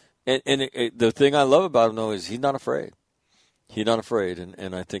him. And the thing I love about him, though, is he's not afraid. He's not afraid.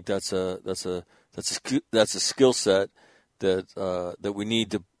 And I think that's a skill set that we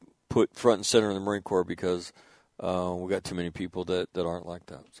need to put front and center in the Marine Corps because we got too many people that aren't like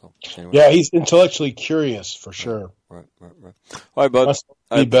that. So anyway. Yeah, he's intellectually curious for sure. Right. All right, bud. Must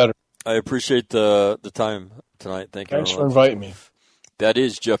be better. I appreciate the time tonight. Thank you. Thanks for inviting me. That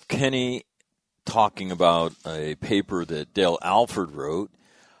is Jeff Kenney talking about a paper that Dale Alford wrote,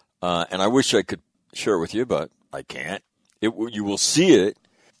 and I wish I could share it with you, but I can't. You will see it.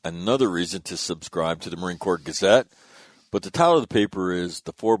 Another reason to subscribe to the Marine Corps Gazette. But the title of the paper is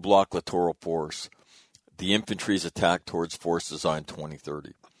The 4-Block Littoral Force, the Infantry's Attack Towards Force Design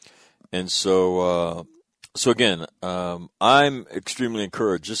 2030. And so again, I'm extremely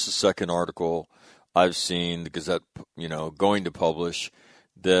encouraged. Just the second article I've seen the Gazette, going to publish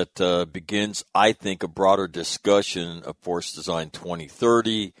that begins, I think, a broader discussion of Force Design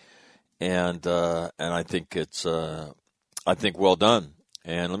 2030, and I think it's, well done.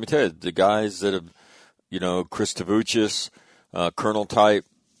 And let me tell you, the guys that have, Chris Tavuchis, Colonel type,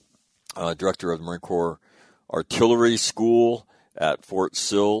 Director of the Marine Corps Artillery School at Fort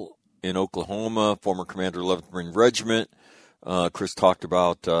Sill in Oklahoma, former Commander 11th Marine Regiment. Chris talked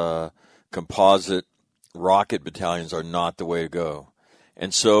about composite rocket battalions are not the way to go.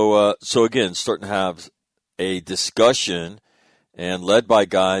 And so again, starting to have a discussion and led by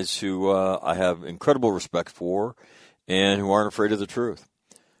guys who I have incredible respect for and who aren't afraid of the truth.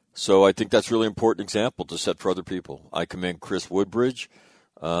 So I think that's a really important example to set for other people. I commend Chris Woodbridge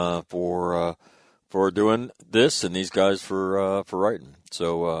for doing this and these guys for writing.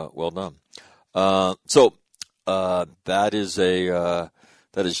 So well done.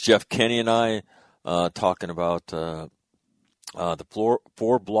 That is Jeff Kenney and I talking about the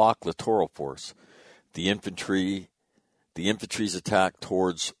 4-Block Littoral Force, the infantry's attack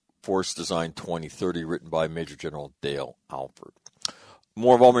towards Force Design 2030, written by Major General Dale Alford.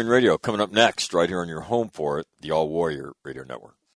 More of All Marine Radio coming up next, right here on your home for it, the All Warrior Radio Network.